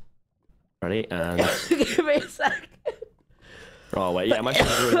 Ready? And... Give me a second. Oh, wait. Yeah, my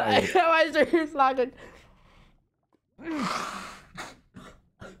stream's really lagging. My stream's lagging.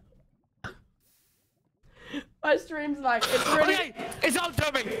 My stream's like, it's really... Okay, it's on,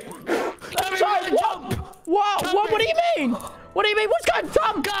 Toby! Toby, jump! What? What do you mean? What do you mean? What's going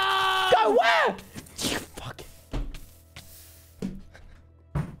on? Tom? Go where? You fucking...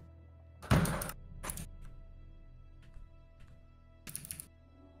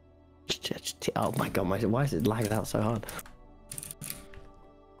 Oh my god, why is it lagging out so hard?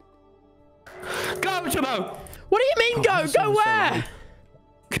 Go, Tubbo! What do you mean go? Go where?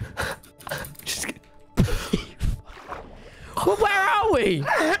 Just kidding. Well, where are we?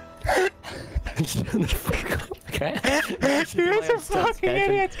 Okay. You're a fucking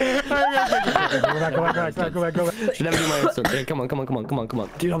idiot. Go back. Should never do my instant. Yeah, come on.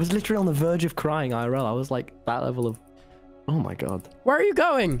 Dude, I was literally on the verge of crying IRL. I was like that level of... Oh my god. Where are you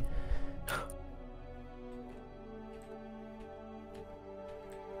going?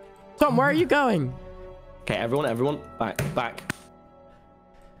 Tom, where are you going? Okay, everyone, back.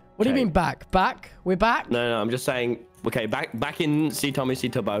 What do you mean back? We're back? No, I'm just saying. Okay, back in see Tommy, see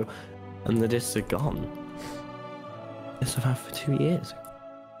Tubbo, and the discs are gone. This I've had for 2 years.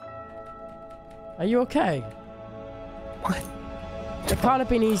 Are you okay? What? It can't have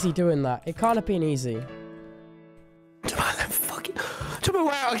been easy doing that. It can't have been easy. Tubbo,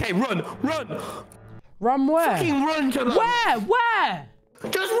 where? Okay, run! Run where? Fucking run, Tubbo! Where?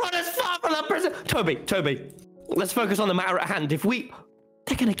 Just run as far from that prison! Toby, let's focus on the matter at hand.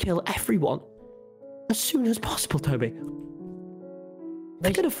 They're gonna kill everyone as soon as possible, Toby.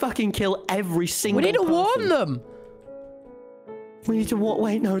 They're gonna fucking kill every single person. We need to warn them! We need to warn...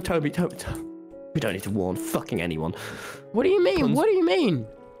 Wait, no, Toby. We don't need to warn fucking anyone. What do you mean? Punz. What do you mean?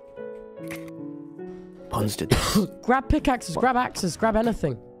 Punz did this. Grab pickaxes, grab axes, grab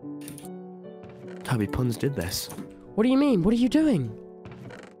anything. Toby, Punz did this. What do you mean? What are you doing?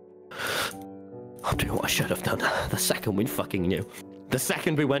 I'm doing what I should have done the second we fucking knew. The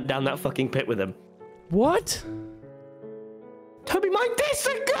second we went down that fucking pit with him. What? Toby, my discs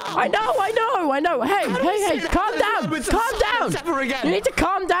are gone! I know. Hey, calm down. You need to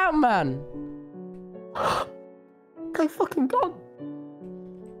calm down, man. They're fucking gone.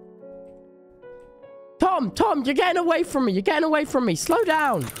 Tom, Tom, you're getting away from me. You're getting away from me. Slow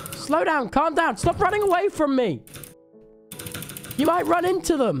down. Slow down. Calm down. Stop running away from me. You might run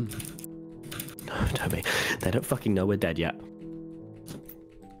into them. Toby, they don't fucking know we're dead yet.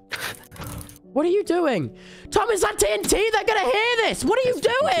 What are you doing? Tom, is that TNT? They're gonna hear this. What are you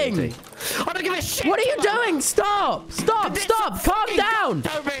doing? I don't give a shit. What are you doing? Stop. Stop. Stop. Calm down.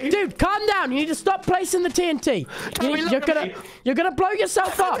 Dude, calm down. You need to stop placing the TNT. You're gonna blow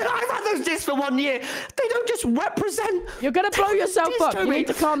yourself up. I've had those discs for 1 year. They don't just represent. You're gonna blow yourself up. You need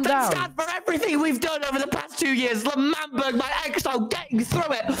to calm down. They stand for everything we've done over the past 2 years. L'Manberg, my exile, getting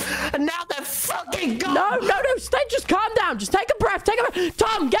through it. And now they're fucking gone. No. Stay. Just calm down. Just take a breath. Take a breath.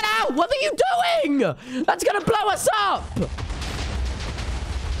 Tom, get out. What are you doing? That's gonna blow us up.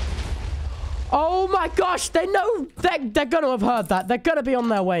 Oh my gosh, they know they're gonna have heard that. They're gonna be on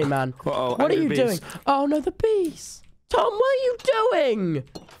their way, man. Uh-oh, what are you doing? Oh no, the bees. Tom, what are you doing?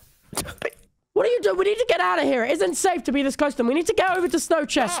 What are you doing? We need to get out of here. It isn't safe to be this close to them. We need to get over to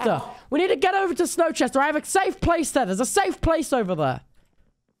Snowchester. We need to get over to Snowchester. I have a safe place there. There's a safe place over there.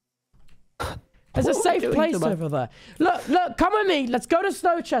 There's a safe place over there. Look, come with me. Let's go to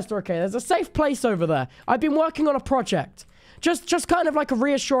Snowchester, okay? There's a safe place over there. I've been working on a project. Just kind of like a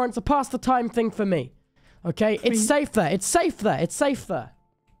reassurance, a pass the time thing for me. Okay? It's safe there. It's safe there. It's safe there.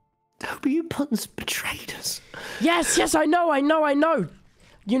 Toby, Punz betrayed us. Yes, I know. I know. I know.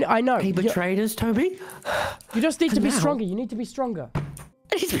 He betrayed us, Toby. You just need to be stronger. You need to be stronger.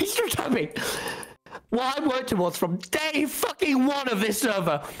 I need to be stronger, Toby. What I worked towards from day fucking 1 of this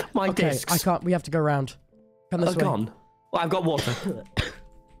server. My discs. I can't. We have to go around. Come this way. Gone. Well, I've got water.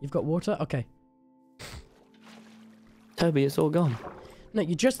 You've got water? Okay. Toby, it's all gone. No,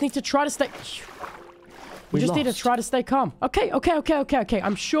 you just need to try to stay... You just need to try to stay calm. Okay.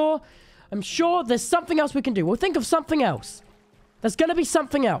 I'm sure there's something else we can do. We'll think of something else. There's gonna be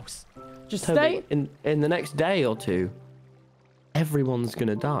something else. Just Toby, stay... In the next day or two, everyone's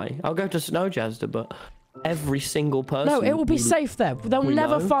gonna die. I'll go to Snowchester, but every single person... No, it will be safe there. They'll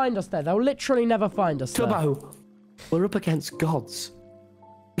never find us there. They'll literally never find us there. Tubbo, we're up against gods.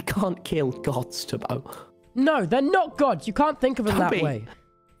 We can't kill gods, Tubbo. No, they're not gods. You can't think of them that way.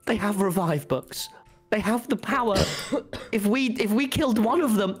 They have revive books. They have the power. If we killed one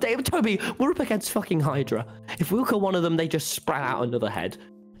of them, Toby, we're up against fucking Hydra. If we kill one of them, they just sprout out another head.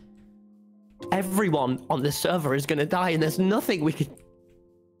 Everyone on this server is gonna die, and there's nothing we can...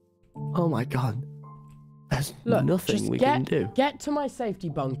 Oh my god. There's nothing we can do. Get to my safety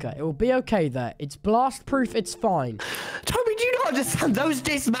bunker. It will be okay there. It's blast proof. It's fine. Toby, do you not understand? Those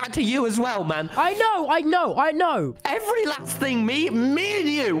discs matter to you as well, man. I know. Every last thing me and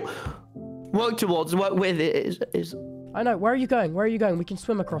you work with is... I know. Where are you going? We can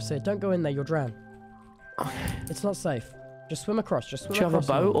swim across here. Don't go in there. You'll drown. It's not safe. Just swim across. Do you have a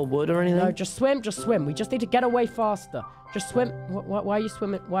boat or wood or anything? No, just swim. We just need to get away faster. Just swim. Why are you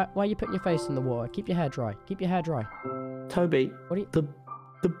swimming? Why are you putting your face in the water? Keep your hair dry. Toby, the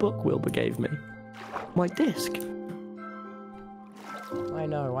book Wilbur gave me. My disc. I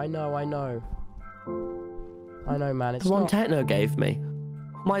know, man. It's the one Techno gave me.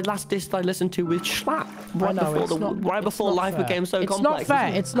 My last disc I listened to with Schlapp. Right before life became so complex.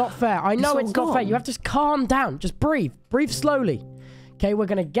 It's not fair. I know it's not fair. You have to calm down. Just breathe. Breathe slowly. Okay, we're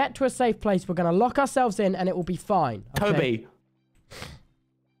going to get to a safe place. We're going to lock ourselves in and it will be fine. Okay? Toby.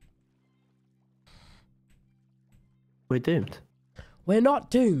 We're doomed. We're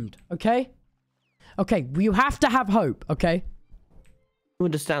not doomed, okay? Okay, you have to have hope, okay? You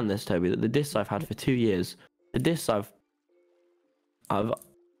understand this, Toby, that the discs I've had for 2 years, the discs that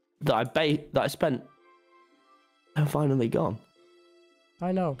I spent, are finally gone.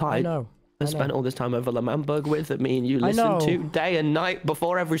 I know. I spent all this time over L'Manberg with that me and you listened to day and night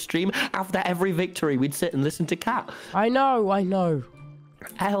before every stream. After every victory, we'd sit and listen to Cat. I know.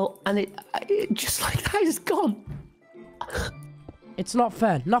 Hell, and it just like that is gone. It's not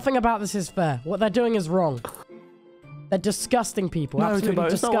fair. Nothing about this is fair. What they're doing is wrong. They're disgusting people. No, absolutely Tubbo,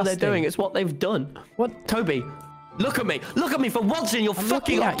 disgusting. it's not what they're doing. It's what they've done. What? Toby, look at me. Look at me for once in your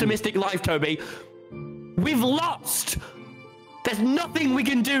fucking optimistic life, Toby. We've lost. There's nothing we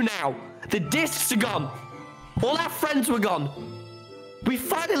can do now. The discs are gone. All our friends were gone. We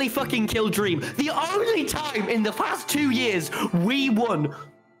finally fucking killed Dream. The only time in the past 2 years we won.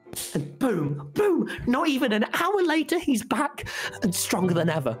 And boom, not even an hour later, he's back and stronger than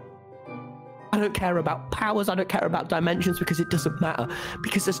ever. I don't care about powers. I don't care about dimensions because it doesn't matter.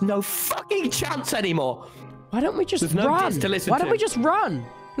 Because there's no fucking chance anymore. Why don't we just run? No disc to listen Why don't we just run?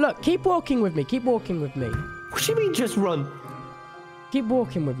 Look, keep walking with me. What do you mean just run? Keep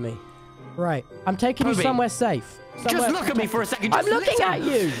walking with me. Right. I'm taking you somewhere safe. Just look at me for a second. I'm looking at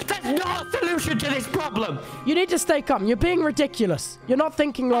you. That's not a solution to this problem. You need to stay calm. You're being ridiculous. You're not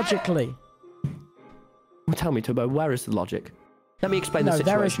thinking logically. Tell me, Tubbo, where is the logic? Let me explain the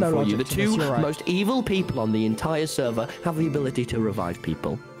situation for you. The two most evil people on the entire server have the ability to revive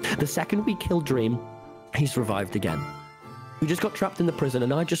people. The second we kill Dream, he's revived again. We just got trapped in the prison,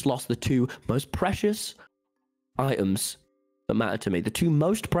 and I just lost the two most precious items that matter to me. The two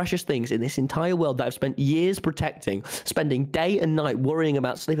most precious things in this entire world that I've spent years protecting, spending day and night worrying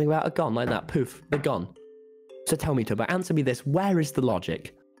about, sleeping about, are gone like that. Poof, they're gone. So tell me, Tubbo, answer me this. Where is the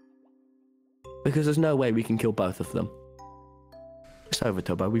logic? Because there's no way we can kill both of them. It's over,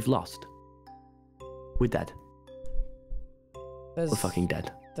 Tubbo. We've lost. We're dead. We're fucking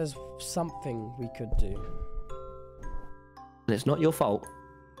dead. There's something we could do. And it's not your fault.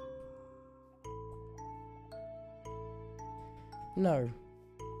 No.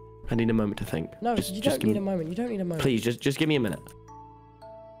 I need a moment to think. No, you don't need a moment. You don't need a moment. Please, just give me a minute.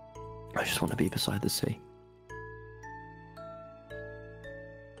 I just want to be beside the sea.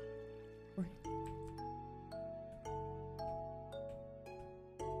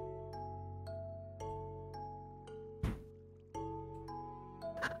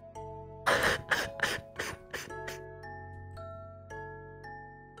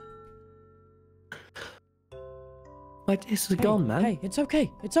 My discs are gone, man. Hey, it's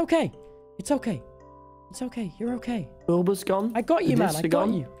okay. It's okay. It's okay. It's okay. You're okay. Wilbur's gone. I got you, man. I got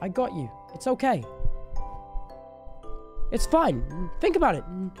you. I got you. It's okay. It's fine. Think about it.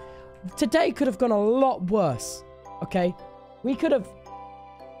 Today could have gone a lot worse. Okay? We could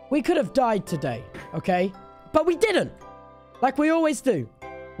have died today. Okay? But we didn't. Like we always do.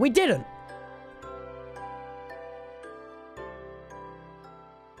 We didn't.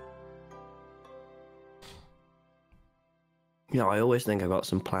 You know, I always think I've got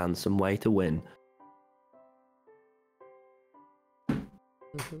some plans, some way to win.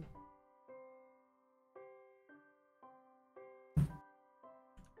 Mm-hmm.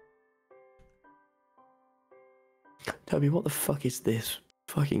 Toby, what the fuck is this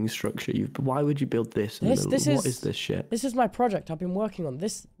fucking structure? Why would you build this? What is this shit? This is my project I've been working on.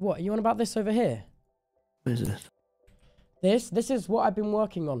 What, are you on about this over here? What is this? This is what I've been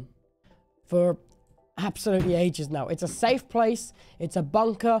working on for absolutely ages now. It's a safe place. It's a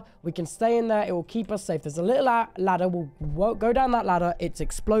bunker. We can stay in there. It will keep us safe. There's a little ladder. We'll go down that ladder. It's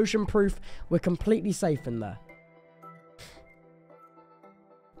explosion proof. We're completely safe in there.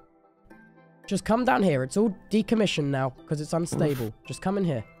 Just come down here. It's all decommissioned now because it's unstable. Just come in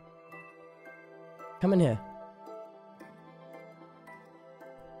here. Come in here.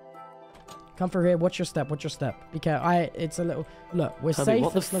 Come through here. What's your step? What's your step? Be careful. It's a little... Look, we're safe.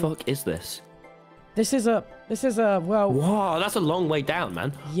 What the fuck is this? This is a, well... Wow, that's a long way down,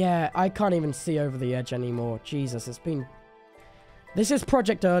 man. Yeah, I can't even see over the edge anymore. Jesus, it's been... This is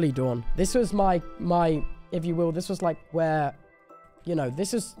Project Early Dawn. This was my, if you will, this was like where, you know,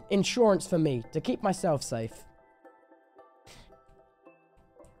 this is insurance for me to keep myself safe.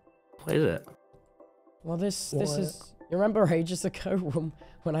 What is it? Well, this is... You remember ages ago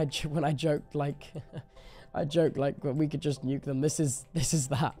when I joked like... I joked like we could just nuke them. This is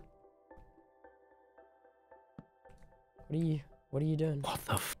that. What are you doing? What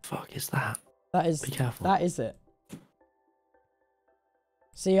the fuck is that? That is... Be careful. That is it.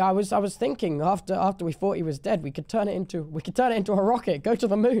 See, I was thinking after we thought he was dead, we could turn it into a rocket, go to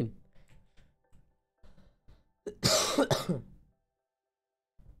the moon. So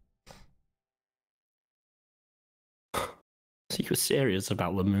you were serious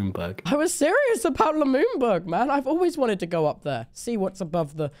about Lamoonberg? I was serious about Lamoonberg, man. I've always wanted to go up there, see what's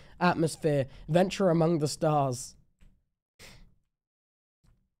above the atmosphere, venture among the stars.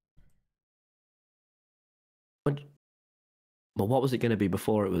 Well, what was it going to be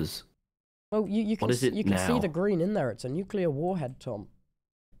before it was? Well, you can see the green in there. It's a nuclear warhead, Tom.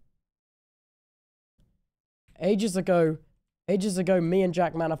 Ages ago, me and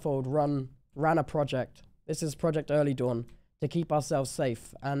Jack Manifold ran a project. This is Project Early Dawn to keep ourselves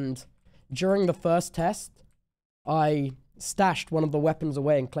safe. And during the first test, I stashed one of the weapons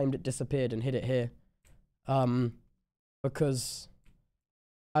away and claimed it disappeared and hid it here, because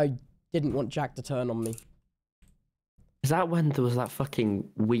I didn't want Jack to turn on me. Is that when there was that fucking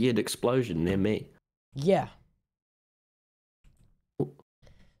weird explosion near me? Yeah.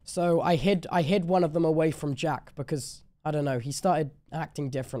 So I hid one of them away from Jack because, I don't know, he started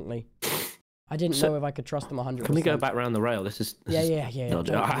acting differently. I didn't know if I could trust him 100%. Can we go back around the rail? This is yeah.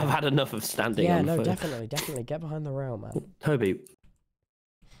 I've had enough of standing on no, foot. definitely. Get behind the rail, man. Toby,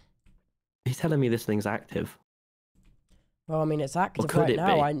 he's telling me this thing's active. Well, I mean, it's active right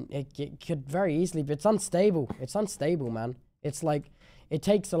now. It could very easily be. It's unstable. It's unstable, man. It's like, it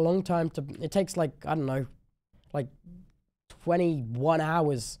takes a long time to, it takes like, I don't know, like 21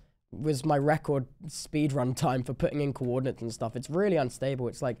 hours was my record speed run time for putting in coordinates and stuff. It's really unstable.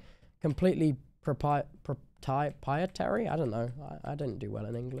 It's like completely proprietary. I don't know. I didn't do well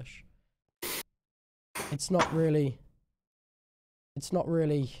in English. It's not really,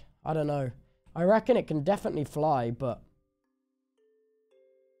 I don't know. I reckon it can definitely fly, but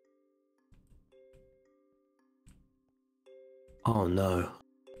oh no.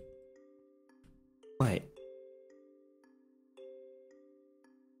 Wait.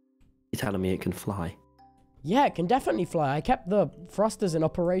 You're telling me it can fly? Yeah, it can definitely fly. I kept the thrusters in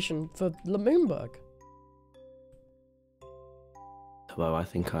operation for Moonberg. Well, I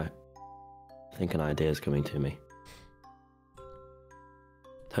think an idea is coming to me.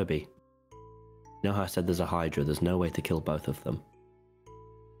 Toby, you know how I said there's a Hydra? There's no way to kill both of them.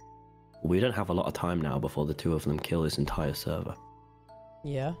 We don't have a lot of time now before the two of them kill this entire server.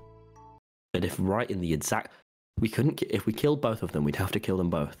 Yeah. But if right in the exact... if we killed both of them, we'd have to kill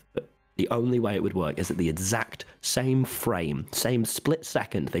them both. But the only way it would work is at the exact same frame, same split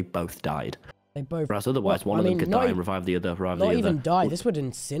second, they both died. They both... Whereas otherwise, one of them could die and revive the other, Not even die. This would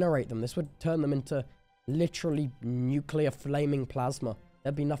incinerate them. This would turn them into literally nuclear flaming plasma.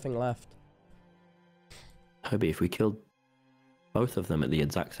 There'd be nothing left. Toby, if we killed both of them at the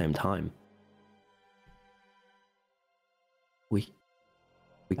exact same time, we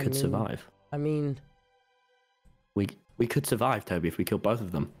could survive. I mean... We could survive, Toby, if we killed both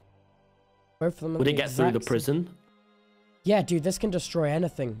of them. Both of them. Would it get through the prison? Yeah, dude, this can destroy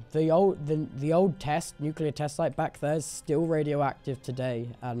anything. The old nuclear test site back there is still radioactive today,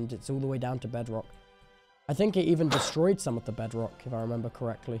 and it's all the way down to bedrock. I think it even destroyed some of the bedrock, if I remember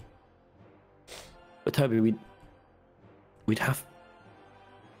correctly. But Toby, we'd have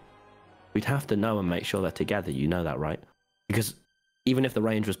to know and make sure they're together. You know that, right? Because even if the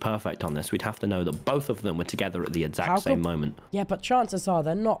range was perfect on this, we'd have to know that both of them were together at the exact same moment. Yeah, but chances are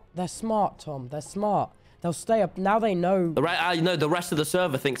they're not. They're smart, Tom. They're smart. They'll stay up. Now they know. The rest of the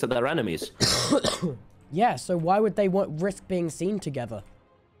server thinks that they're enemies. Yeah, so why would they risk being seen together?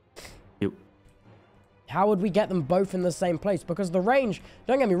 How would we get them both in the same place? Because the range,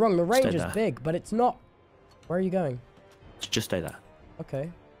 don't get me wrong, the range is big, but it's not. Where are you going? Just stay there. Okay.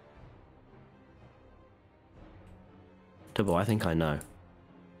 Tubbo, I think I know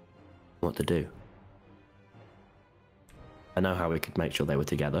what to do. I know how we could make sure they were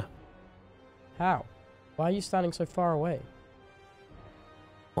together. How? Why are you standing so far away?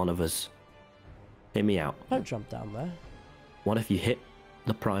 One of us. Hear me out. Don't jump down there. What if you hit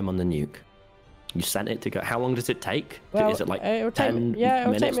the prime on the nuke? You sent it to go. How long does it take? Well, is it like 10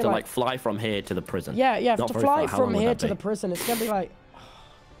 minutes to like fly from here to the prison? Yeah, to fly from here to the prison, it's gonna be like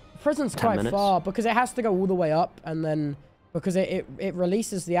prison's quite far because it has to go all the way up, and then because it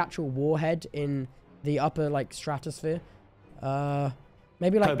releases the actual warhead in the upper like stratosphere.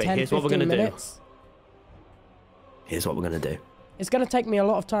 Maybe like Toby, 10-15 minutes. Here's what we're gonna do. It's gonna take me a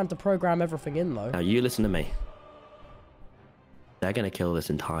lot of time to program everything in though. Now you listen to me. They're gonna kill this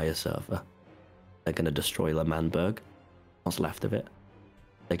entire server. They're gonna destroy Lemanberg, what's left of it.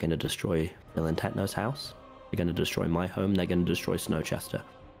 They're gonna destroy Bill and Techno's house. They're gonna destroy my home. They're gonna destroy Snowchester.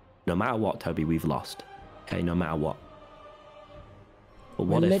 No matter what, Toby, we've lost. Okay, no matter what. But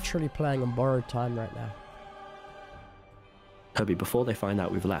what We're literally playing on borrowed time right now. Toby, before they find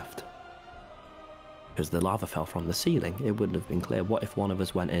out we've left, because the lava fell from the ceiling, it wouldn't have been clear. What if one of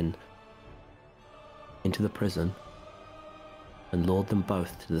us went into the prison and lured them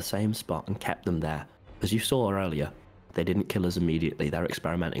both to the same spot and kept them there? As you saw earlier, they didn't kill us immediately. They're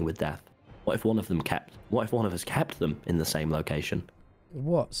experimenting with death. What if one of us kept them in the same location?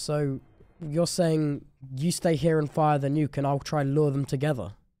 What? So you're saying you stay here and fire the nuke and I'll try and lure them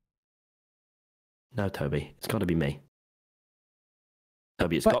together? No, Toby. It's got to be me.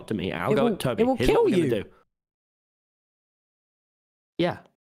 Toby, it's got to me. I'll go. Toby, it will kill you. Do. Yeah.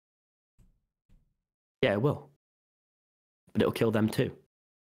 Yeah, it will. But it'll kill them too.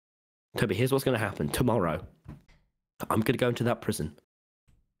 Toby, here's what's going to happen. Tomorrow, I'm going to go into that prison.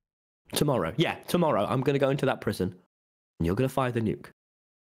 Tomorrow. Yeah, tomorrow, I'm going to go into that prison. And you're going to fire the nuke.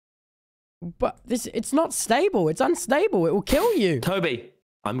 But it's not stable. It's unstable. It will kill you. Toby,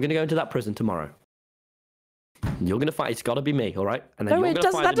 I'm going to go into that prison tomorrow. You're going to fight. It's got to be me, all right? And then no, you're going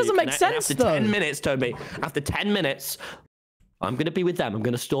to fire that doesn't make sense, after 10 minutes, Toby, after 10 minutes, I'm going to be with them. I'm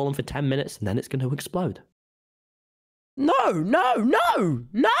going to stall them for 10 minutes, and then it's going to explode. No.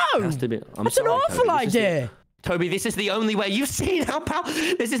 That's an awful idea. Toby, this is the only way. You've seen how powerful.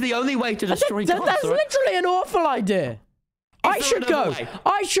 This is the only way to destroy gods. That's literally an awful idea. I should go.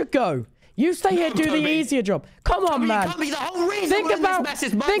 I should go. You stay here, do the easier job. Come on, man. The whole reason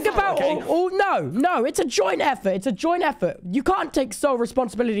think about, no, it's a joint effort. It's a joint effort. You can't take sole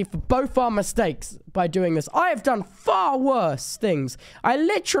responsibility for both our mistakes by doing this. I have done far worse things. I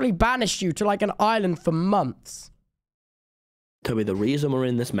literally banished you to like an island for months. Toby, the reason we're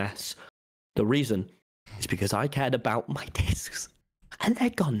in this mess, the reason is because I cared about my discs. And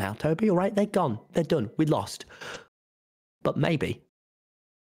they're gone now, Toby, all right? They're gone. They're done. We lost. But maybe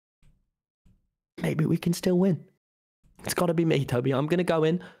we can still win. It's got to be me, Toby. I'm going to go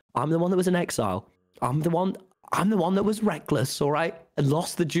in. I'm the one that was in exile. I'm the one that was reckless, all right? And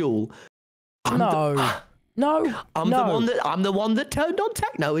lost the duel. I'm the one that turned on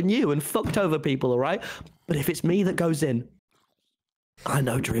techno and you and fucked over people, all right? But if it's me that goes in, I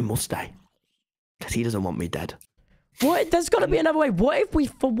know Dream will stay. Because he doesn't want me dead. What? There's got to be another way. What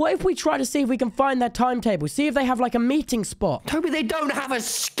if we try to see if we can find that timetable? See if they have like a meeting spot. Toby, they don't have a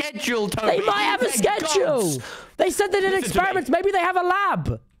schedule, Toby. They might have a schedule. Gods. They said they did experiments. Maybe they have a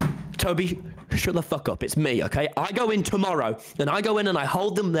lab. Toby, shut the fuck up. It's me, okay? I go in tomorrow, and I go in and I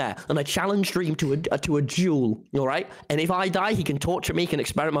hold them there, and I challenge Dream to a duel, all right? And if I die, he can torture me, he can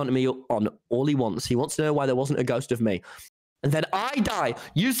experiment on me on all he wants. He wants to know why there wasn't a ghost of me. And then I die.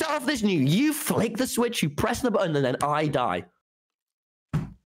 You set off this you flick the switch, you press the button, and then I die. Do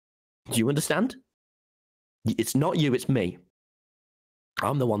you understand? It's not you, it's me.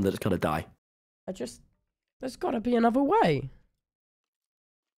 I'm the one that's gonna die. There's gotta be another way.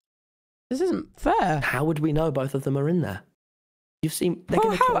 This isn't fair. How would we know both of them are in there? You've seen...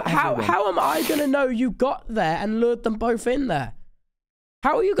 How am I gonna know you got there and lured them both in there?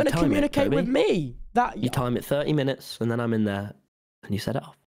 How are you gonna communicate with me? You time it 30 minutes, and then I'm in there, and you set it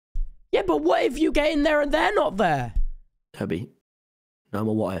off. Yeah, but what if you get in there and they're not there? Toby, no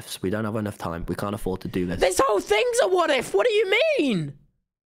more what ifs. We don't have enough time. We can't afford to do this. This whole thing's a what if. What do you mean?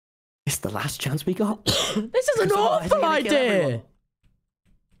 It's the last chance we got. This is an awful idea.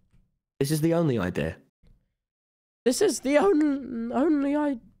 This is the only idea. This is the only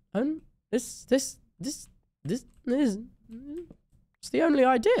idea. This is it's the only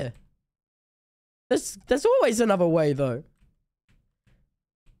idea. There's always another way, though.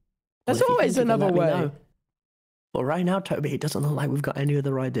 There's always another way. But right now, Toby, it doesn't look like we've got any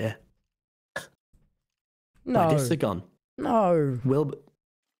other idea. No. My discs are gone. No.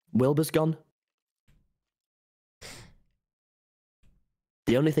 Wilbur's gone.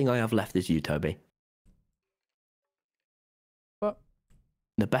 The only thing I have left is you, Toby. What?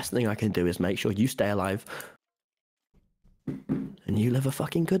 The best thing I can do is make sure you stay alive. And you live a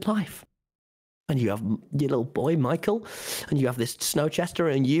fucking good life. And you have your little boy, Michael, and you have this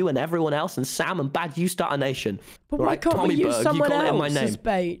Snowchester and you and everyone else, and Sam and Bad, you start a nation. But why can't we use someone else's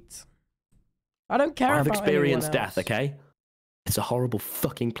bait? I don't care about I've experienced death, okay? It's a horrible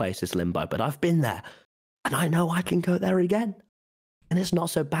fucking place, this limbo, but I've been there. And I know I can go there again. And it's not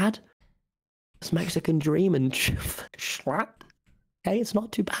so bad. It's Mexican Dream and Schlat. Okay, it's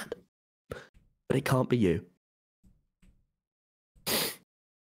not too bad. But it can't be you.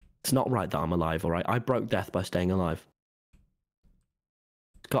 It's not right that I'm alive, all right? I broke death by staying alive.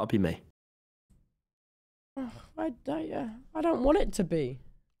 It's got to be me. I don't want it to be.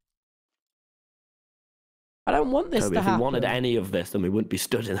 I don't want this to happen. If we wanted any of this, then we wouldn't be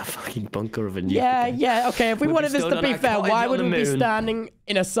stood in a fucking bunker of a nuke. Yeah, okay. If we wanted this to be fair, why would we be standing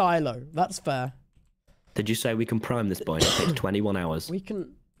in a silo? That's fair. Did you say we can prime this boy? It takes 21 hours. We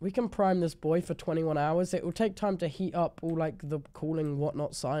can prime this boy for 21 hours. It will take time to heat up all like the cooling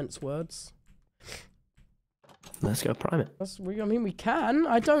whatnot science words. Let's go prime it. I mean, we can.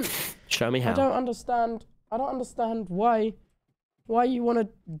 I don't. Show me how. I don't understand why you want to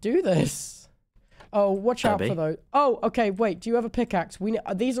do this. Oh, watch out for those. Oh, okay. Wait. Do you have a pickaxe?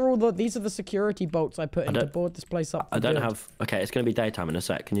 These are the security bolts I put in to board this place up. I don't have. Okay, it's gonna be daytime in a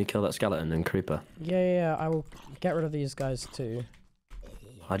sec. Can you kill that skeleton and creeper? Yeah. I will get rid of these guys too.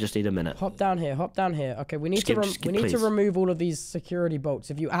 I just need a minute. Hop down here. Okay, we need to remove all of these security bolts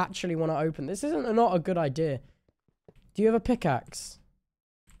if you actually want to open. This isn't not a good idea. Do you have a pickaxe?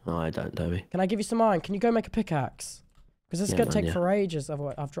 Oh, I don't, Toby. Can I give you some iron? Can you go make a pickaxe? Because this is gonna take for ages.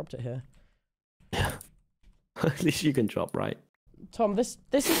 Otherwise, I've dropped it here. Yeah. At least you can drop right. Tom, this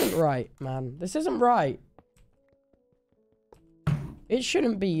isn't right, man. This isn't right. It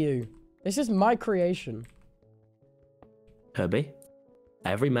shouldn't be you. This is my creation. Toby,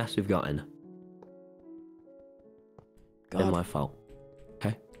 every mess we've got in. God. It's my fault.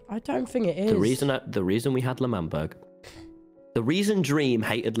 Okay? I don't think it is. The reason we had L'Manberg, the reason Dream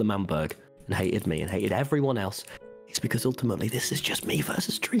hated L'Manberg and hated me and hated everyone else is because ultimately this is just me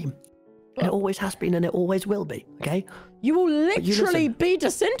versus Dream. And it always has been and it always will be, okay? You will literally be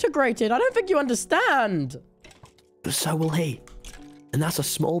disintegrated. I don't think you understand. But so will he. And that's a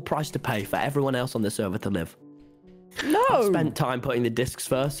small price to pay for everyone else on the server to live. No. I've spent time putting the discs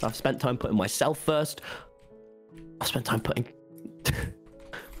first. I've spent time putting myself first. I've spent time putting...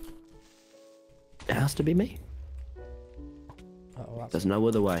 It has to be me. Oh, there's no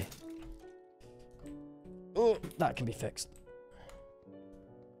other way. Oh, that can be fixed.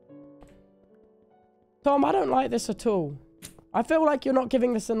 Tom, I don't like this at all. I feel like you're not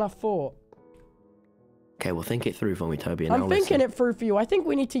giving this enough thought. Okay, well, think it through for me, Toby. I'm thinking it through for you. I think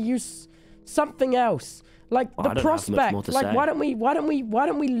we need to use something else, like the prospect. Like, why don't we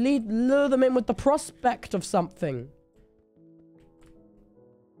lure them in with the prospect of something?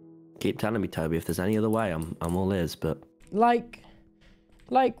 Keep telling me, Toby. If there's any other way, I'm all ears. But I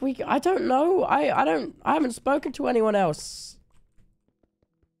don't know. I haven't spoken to anyone else.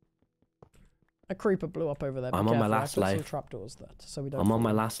 A creeper blew up over there. I'm on my last life. Some trapdoors there, so we don't. I'm on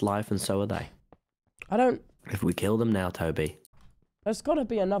my last life, and so are they. I don't. If we kill them now, Toby. There's got to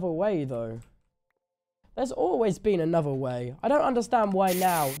be another way, though. There's always been another way. I don't understand why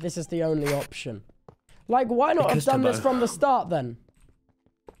now this is the only option. Like, why not have done this from the start, then?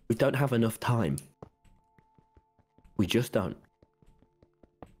 We don't have enough time. We just don't.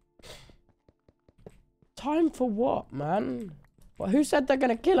 Time for what, man? Well, who said they're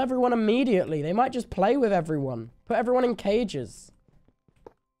going to kill everyone immediately? They might just play with everyone. Put everyone in cages.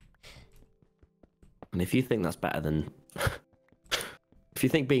 And if you think that's better than... if you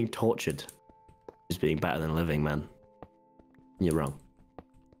think being tortured is being better than living, man, you're wrong.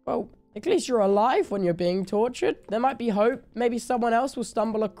 Well, at least you're alive when you're being tortured. There might be hope. Maybe someone else will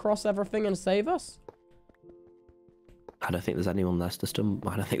stumble across everything and save us. I don't think there's anyone left to stumble.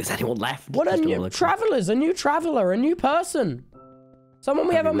 I don't think there's anyone left. What a new... Travelers, a new traveler, a new person. Someone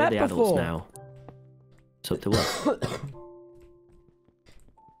we haven't met before. Now. It's up to us.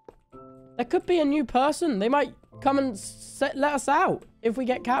 There could be a new person. They might come and let us out if we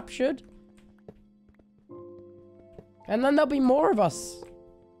get captured. And then there'll be more of us.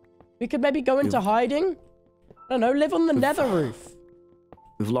 We could maybe go into hiding. I don't know, live on the nether roof.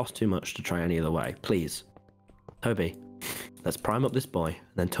 We've lost too much to try any other way. Please. Toby, let's prime up this boy,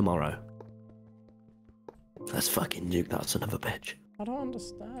 and then tomorrow, let's fucking nuke that son of a bitch. I don't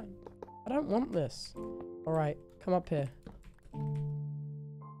understand. I don't want this. Alright, come up here.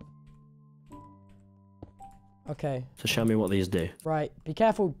 Okay. So show me what these do. Right, be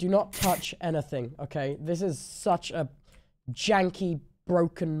careful. Do not touch anything, okay? This is such a janky,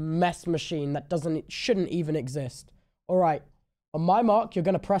 broken mess machine that shouldn't even exist. Alright, on my mark, you're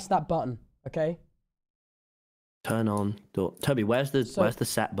going to press that button, okay? Turn on door. Toby, where's the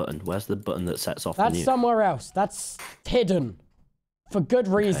set button? Where's the button that sets off the nuke? That's somewhere else. That's hidden. For good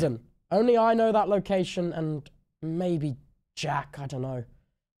reason. Okay. Only I know that location and maybe Jack. I don't know.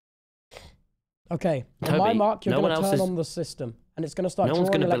 Okay. On my mark, you're going to turn on the system. And it's going to start drawing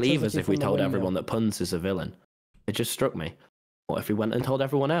electricity. No one's going to believe us if we told everyone that Punz is a villain. It just struck me. What if we went and told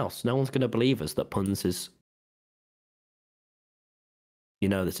everyone else? No one's going to believe us that Punz is... You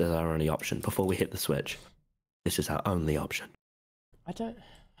know this is our only option. Before we hit the switch. This is our only option. I don't...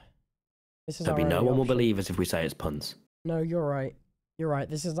 This is Toby, no one will believe us if we say it's Punz. No, you're right. You're right.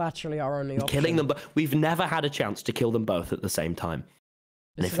 This is actually our only option. Killing them, we've never had a chance to kill them both at the same time.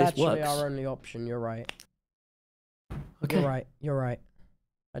 This is actually our only option. You're right. Okay. You're right. You're right.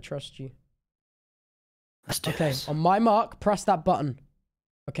 I trust you. Let's do this. On my mark, press that button.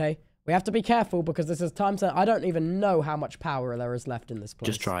 Okay. We have to be careful because this is time to... I don't even know how much power there is left in this place.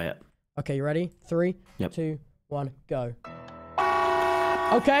 Just try it. Okay, you ready? 3, 2, 1, go.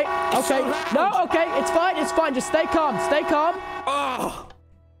 Okay. Okay. No. Okay. It's fine. It's fine. Just stay calm. Stay calm. Oh.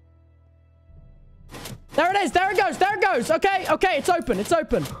 There it is. There it goes. There it goes. Okay. Okay. It's open. It's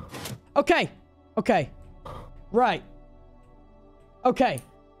open. Okay. Okay. Right. Okay.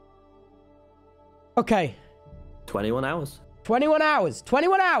 Okay. 21 hours. 21 hours.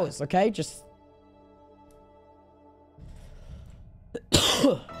 21 hours. Okay. Just.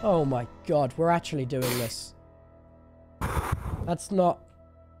 Oh my God. We're actually doing this. That's not...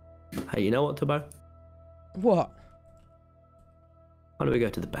 Hey, you know what, Tubbo? What? Why don't we go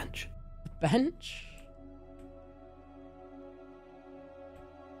to the bench? The bench?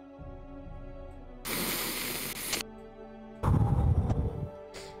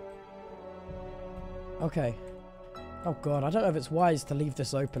 Okay. Oh God, I don't know if it's wise to leave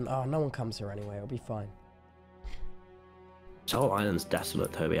this open. Oh, no one comes here anyway. It'll be fine. This whole island's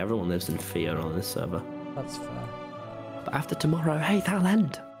desolate, Toby. Everyone lives in fear on this server. That's fair. But after tomorrow, hey, that'll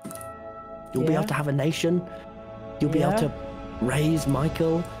end. You'll be able to have a nation. You'll be able to raise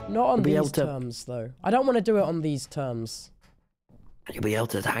Michael. Not on these terms, though. I don't want to do it on these terms. You'll be able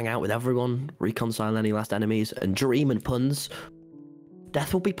to hang out with everyone, reconcile any last enemies, and Dream and Punz.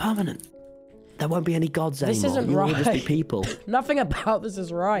 Death will be permanent. There won't be any gods anymore. This isn't you right. will just be people. Nothing about this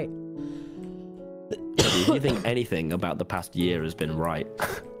is right. If you think anything about the past year has been right,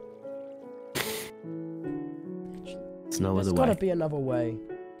 it's no other way. There's got to be another way.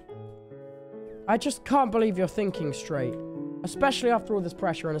 I just can't believe you're thinking straight. Especially after all this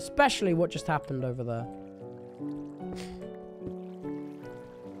pressure, and especially what just happened over there.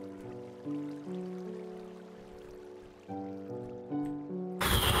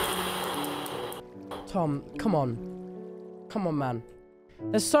 Tom, come on. Come on, man.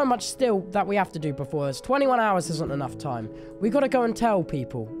 There's so much still that we have to do before this. 21 hours isn't enough time. We gotta go and tell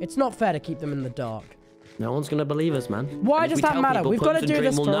people. It's not fair to keep them in the dark. No one's gonna believe us, man. Why does that matter? We've got to do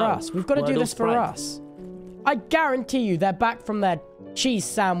this for us. We've got to do this for us. I guarantee you they're back from their cheese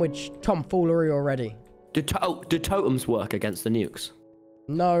sandwich tomfoolery already. Do totems work against the nukes?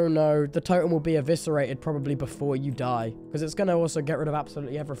 No, no. The totem will be eviscerated probably before you die. Because it's going to also get rid of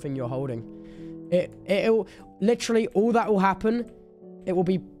absolutely everything you're holding. It'll literally, all that will happen, it will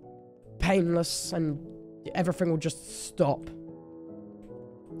be painless and everything will just stop.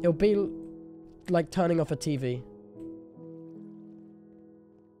 It'll be like turning off a TV.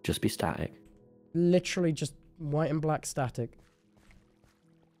 Just be static. Literally just white and black static.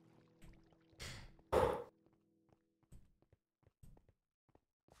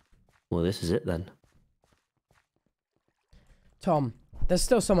 Well, this is it then. Tom, there's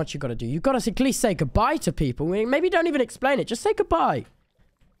still so much you got to do. You got to at least say goodbye to people. Maybe don't even explain it. Just say goodbye.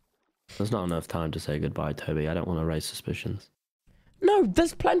 There's not enough time to say goodbye, Toby. I don't want to raise suspicions. No,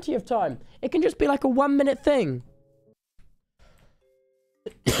 there's plenty of time. It can just be like a 1-minute thing.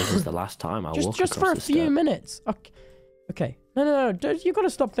 This is the last time I'll walk just for a few minutes. Okay. Okay. No. You got to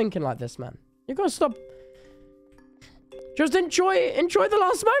stop thinking like this, man. You got to stop. Just enjoy the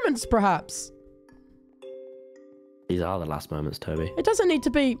last moments, perhaps. These are the last moments, Toby. It doesn't need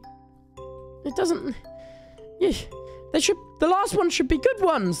to be. It doesn't. Yeah, they should. The last ones should be good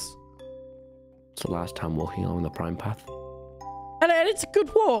ones. It's the last time walking along the prime path. And it's a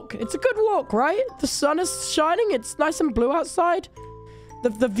good walk. It's a good walk, right? The sun is shining. It's nice and blue outside.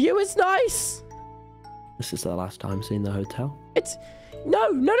 The view is nice. This is the last time seeing the hotel. It's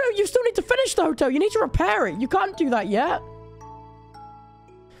no. You still need to finish the hotel. You need to repair it. You can't do that yet.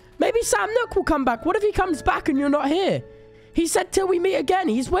 Maybe Sam Nook will come back. What if he comes back and you're not here? He said till we meet again.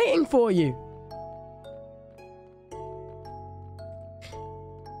 He's waiting for you.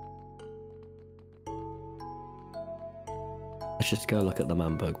 Let's just go look at the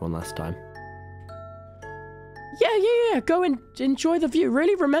Manberg one last time. Yeah. Go and enjoy the view.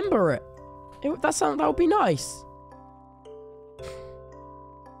 Really remember it. That would be nice.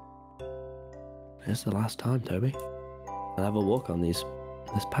 It's the last time, Toby. I'll have a walk on this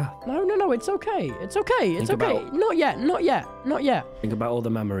path. No. It's okay. It's okay. It's okay. Not yet. Think about all the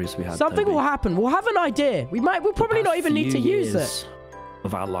memories we had. Something will happen. We'll have an idea. We'll probably not even need to use it.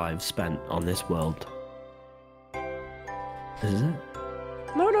 Of our lives spent on this world. This is it.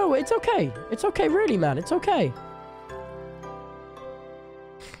 No. It's okay. It's okay, really, man. It's okay.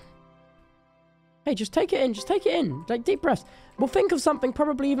 Hey, just take it in. Just take it in. Like, deep breaths. We'll think of something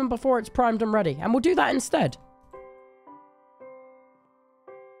probably even before it's primed and ready. And we'll do that instead.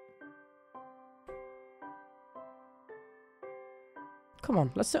 Come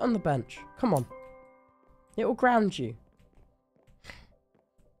on. Let's sit on the bench. Come on. It will ground you.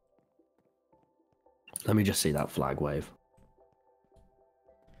 Let me just see that flag wave.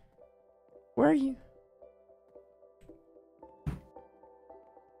 Where are you?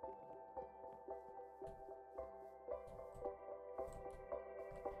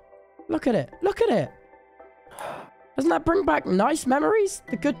 Look at it. Look at it. Doesn't that bring back nice memories?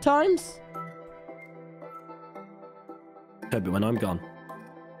 The good times? Toby, when I'm gone,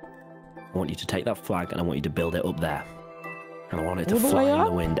 I want you to take that flag and I want you to build it up there. And I want it to fly in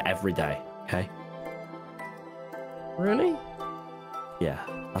the wind every day, okay? Really? Yeah,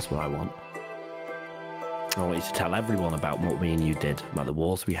 that's what I want. I want you to tell everyone about what me and you did, about the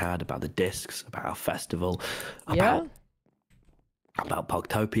wars we had, about the discs, about our festival, about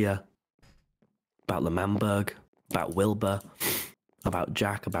Pogtopia, about Lemanberg, about Wilbur, about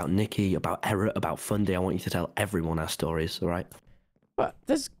Jack, about Nikki, about Errett, about Fundy. I want you to tell everyone our stories, all right? But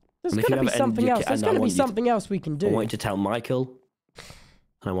there's going to be something else. There's going to be something else we can do. I want you to tell Michael,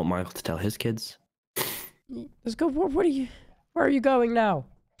 and I want Michael to tell his kids. Let's go. Where are you going now?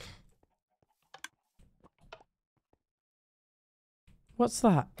 What's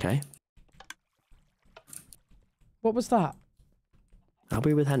that? Okay. What was that? I'll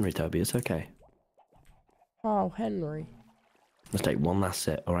be with Henry, Toby. It's okay. Oh, Henry. Let's take one last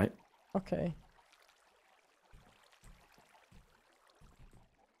sit, all right? Okay.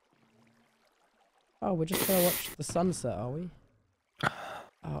 Oh, we're just gonna watch the sunset, are we?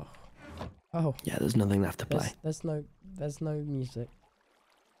 Oh. Oh. Yeah, there's nothing left to play. There's no music.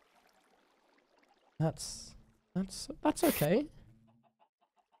 That's okay.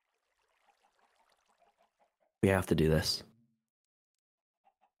 We have to do this.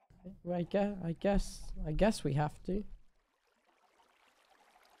 I guess we have to.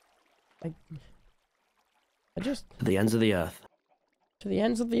 I just... To the ends of the earth. To the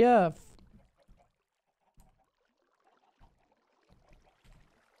ends of the earth.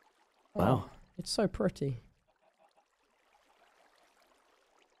 Wow. Oh, it's so pretty.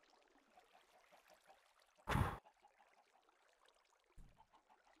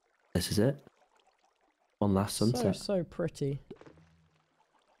 This is it. One last sunset. So pretty.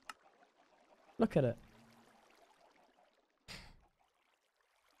 Look at it.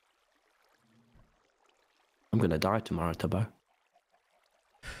 I'm gonna die tomorrow, Tubbo.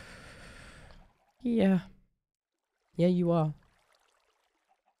 Yeah. Yeah, you are.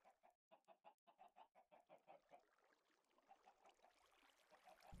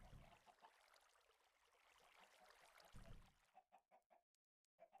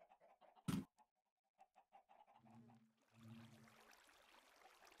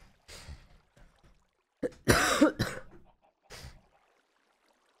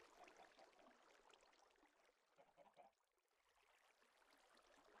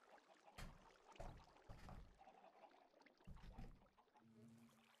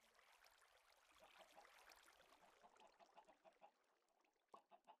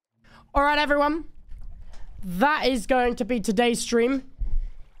 All right, everyone. That is going to be today's stream.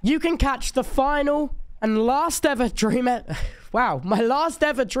 You can catch the final and last ever Dream... Wow, my last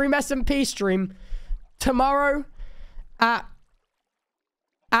ever Dream SMP stream tomorrow at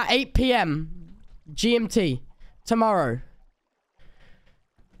 8 PM GMT. Tomorrow.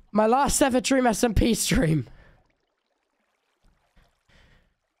 My last ever Dream SMP stream.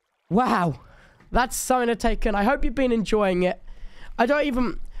 Wow. That's something to take in. I hope you've been enjoying it. I don't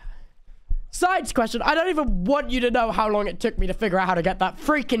even... Sides question. I don't even want you to know how long it took me to figure out how to get that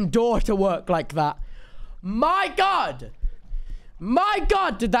freaking door to work like that. My God. My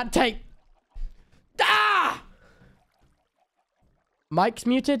God, did that take... Ah! Mike's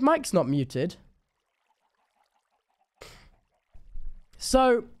muted? Mike's not muted.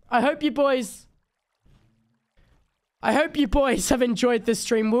 So, I hope you boys have enjoyed this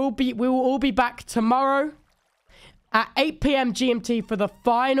stream. We will all be back tomorrow at 8 PM GMT for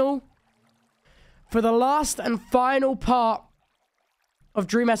the last and final part of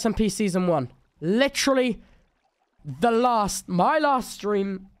Dream SMP Season 1. Literally, my last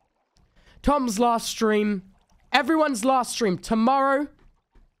stream, Tom's last stream, everyone's last stream tomorrow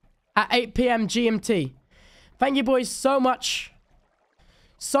at 8 PM GMT. Thank you boys so much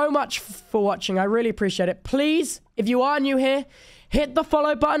for watching. I really appreciate it. Please, if you are new here, hit the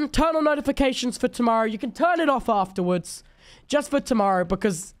follow button, turn on notifications for tomorrow. You can turn it off afterwards, just for tomorrow,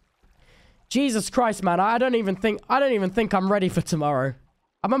 because Jesus Christ, man, I don't even think I'm ready for tomorrow.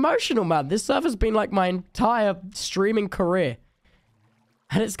 I'm emotional, man. This server's been like my entire streaming career,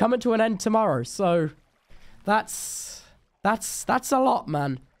 and it's coming to an end tomorrow. So that's a lot,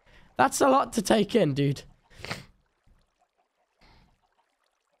 man. That's a lot to take in, dude.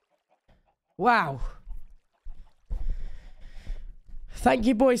 Wow. Thank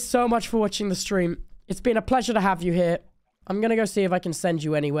you boys so much for watching the stream. It's been a pleasure to have you here. I'm gonna go see if I can send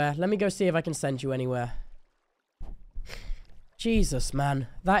you anywhere. Let me go see if I can send you anywhere. Jesus, man.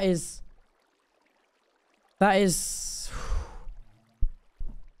 That is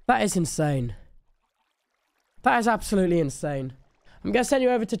insane. That is absolutely insane. I'm gonna send you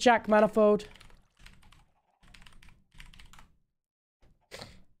over to Jack Manifold.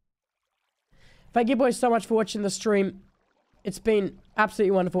 Thank you boys so much for watching the stream. It's been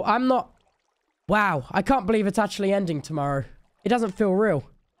absolutely wonderful. Wow, I can't believe it's actually ending tomorrow. It doesn't feel real.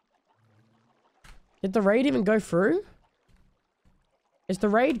 Did the raid even go through? Is the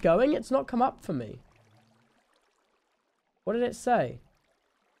raid going? It's not come up for me. What did it say?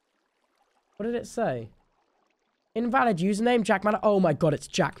 What did it say? Invalid username, Jack Manifold. Oh my God, it's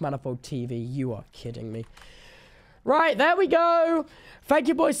Jack Manifold TV. You are kidding me. Right, there we go. Thank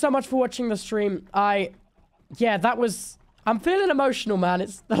you boys so much for watching the stream. Yeah, that was... I'm feeling emotional, man.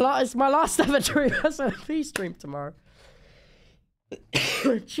 It's my last ever Dream SMP stream tomorrow.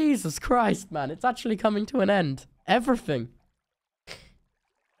 Jesus Christ, man. It's actually coming to an end. Everything.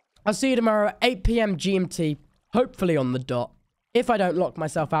 I'll see you tomorrow at 8 PM GMT. Hopefully on the dot. If I don't lock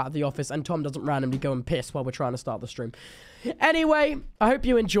myself out of the office and Tom doesn't randomly go and piss while we're trying to start the stream. Anyway, I hope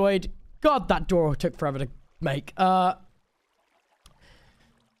you enjoyed. God, that door took forever to make. Bye,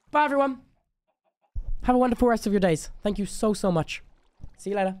 everyone. Have a wonderful rest of your days. Thank you so, so much.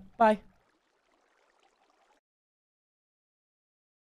 See you later. Bye.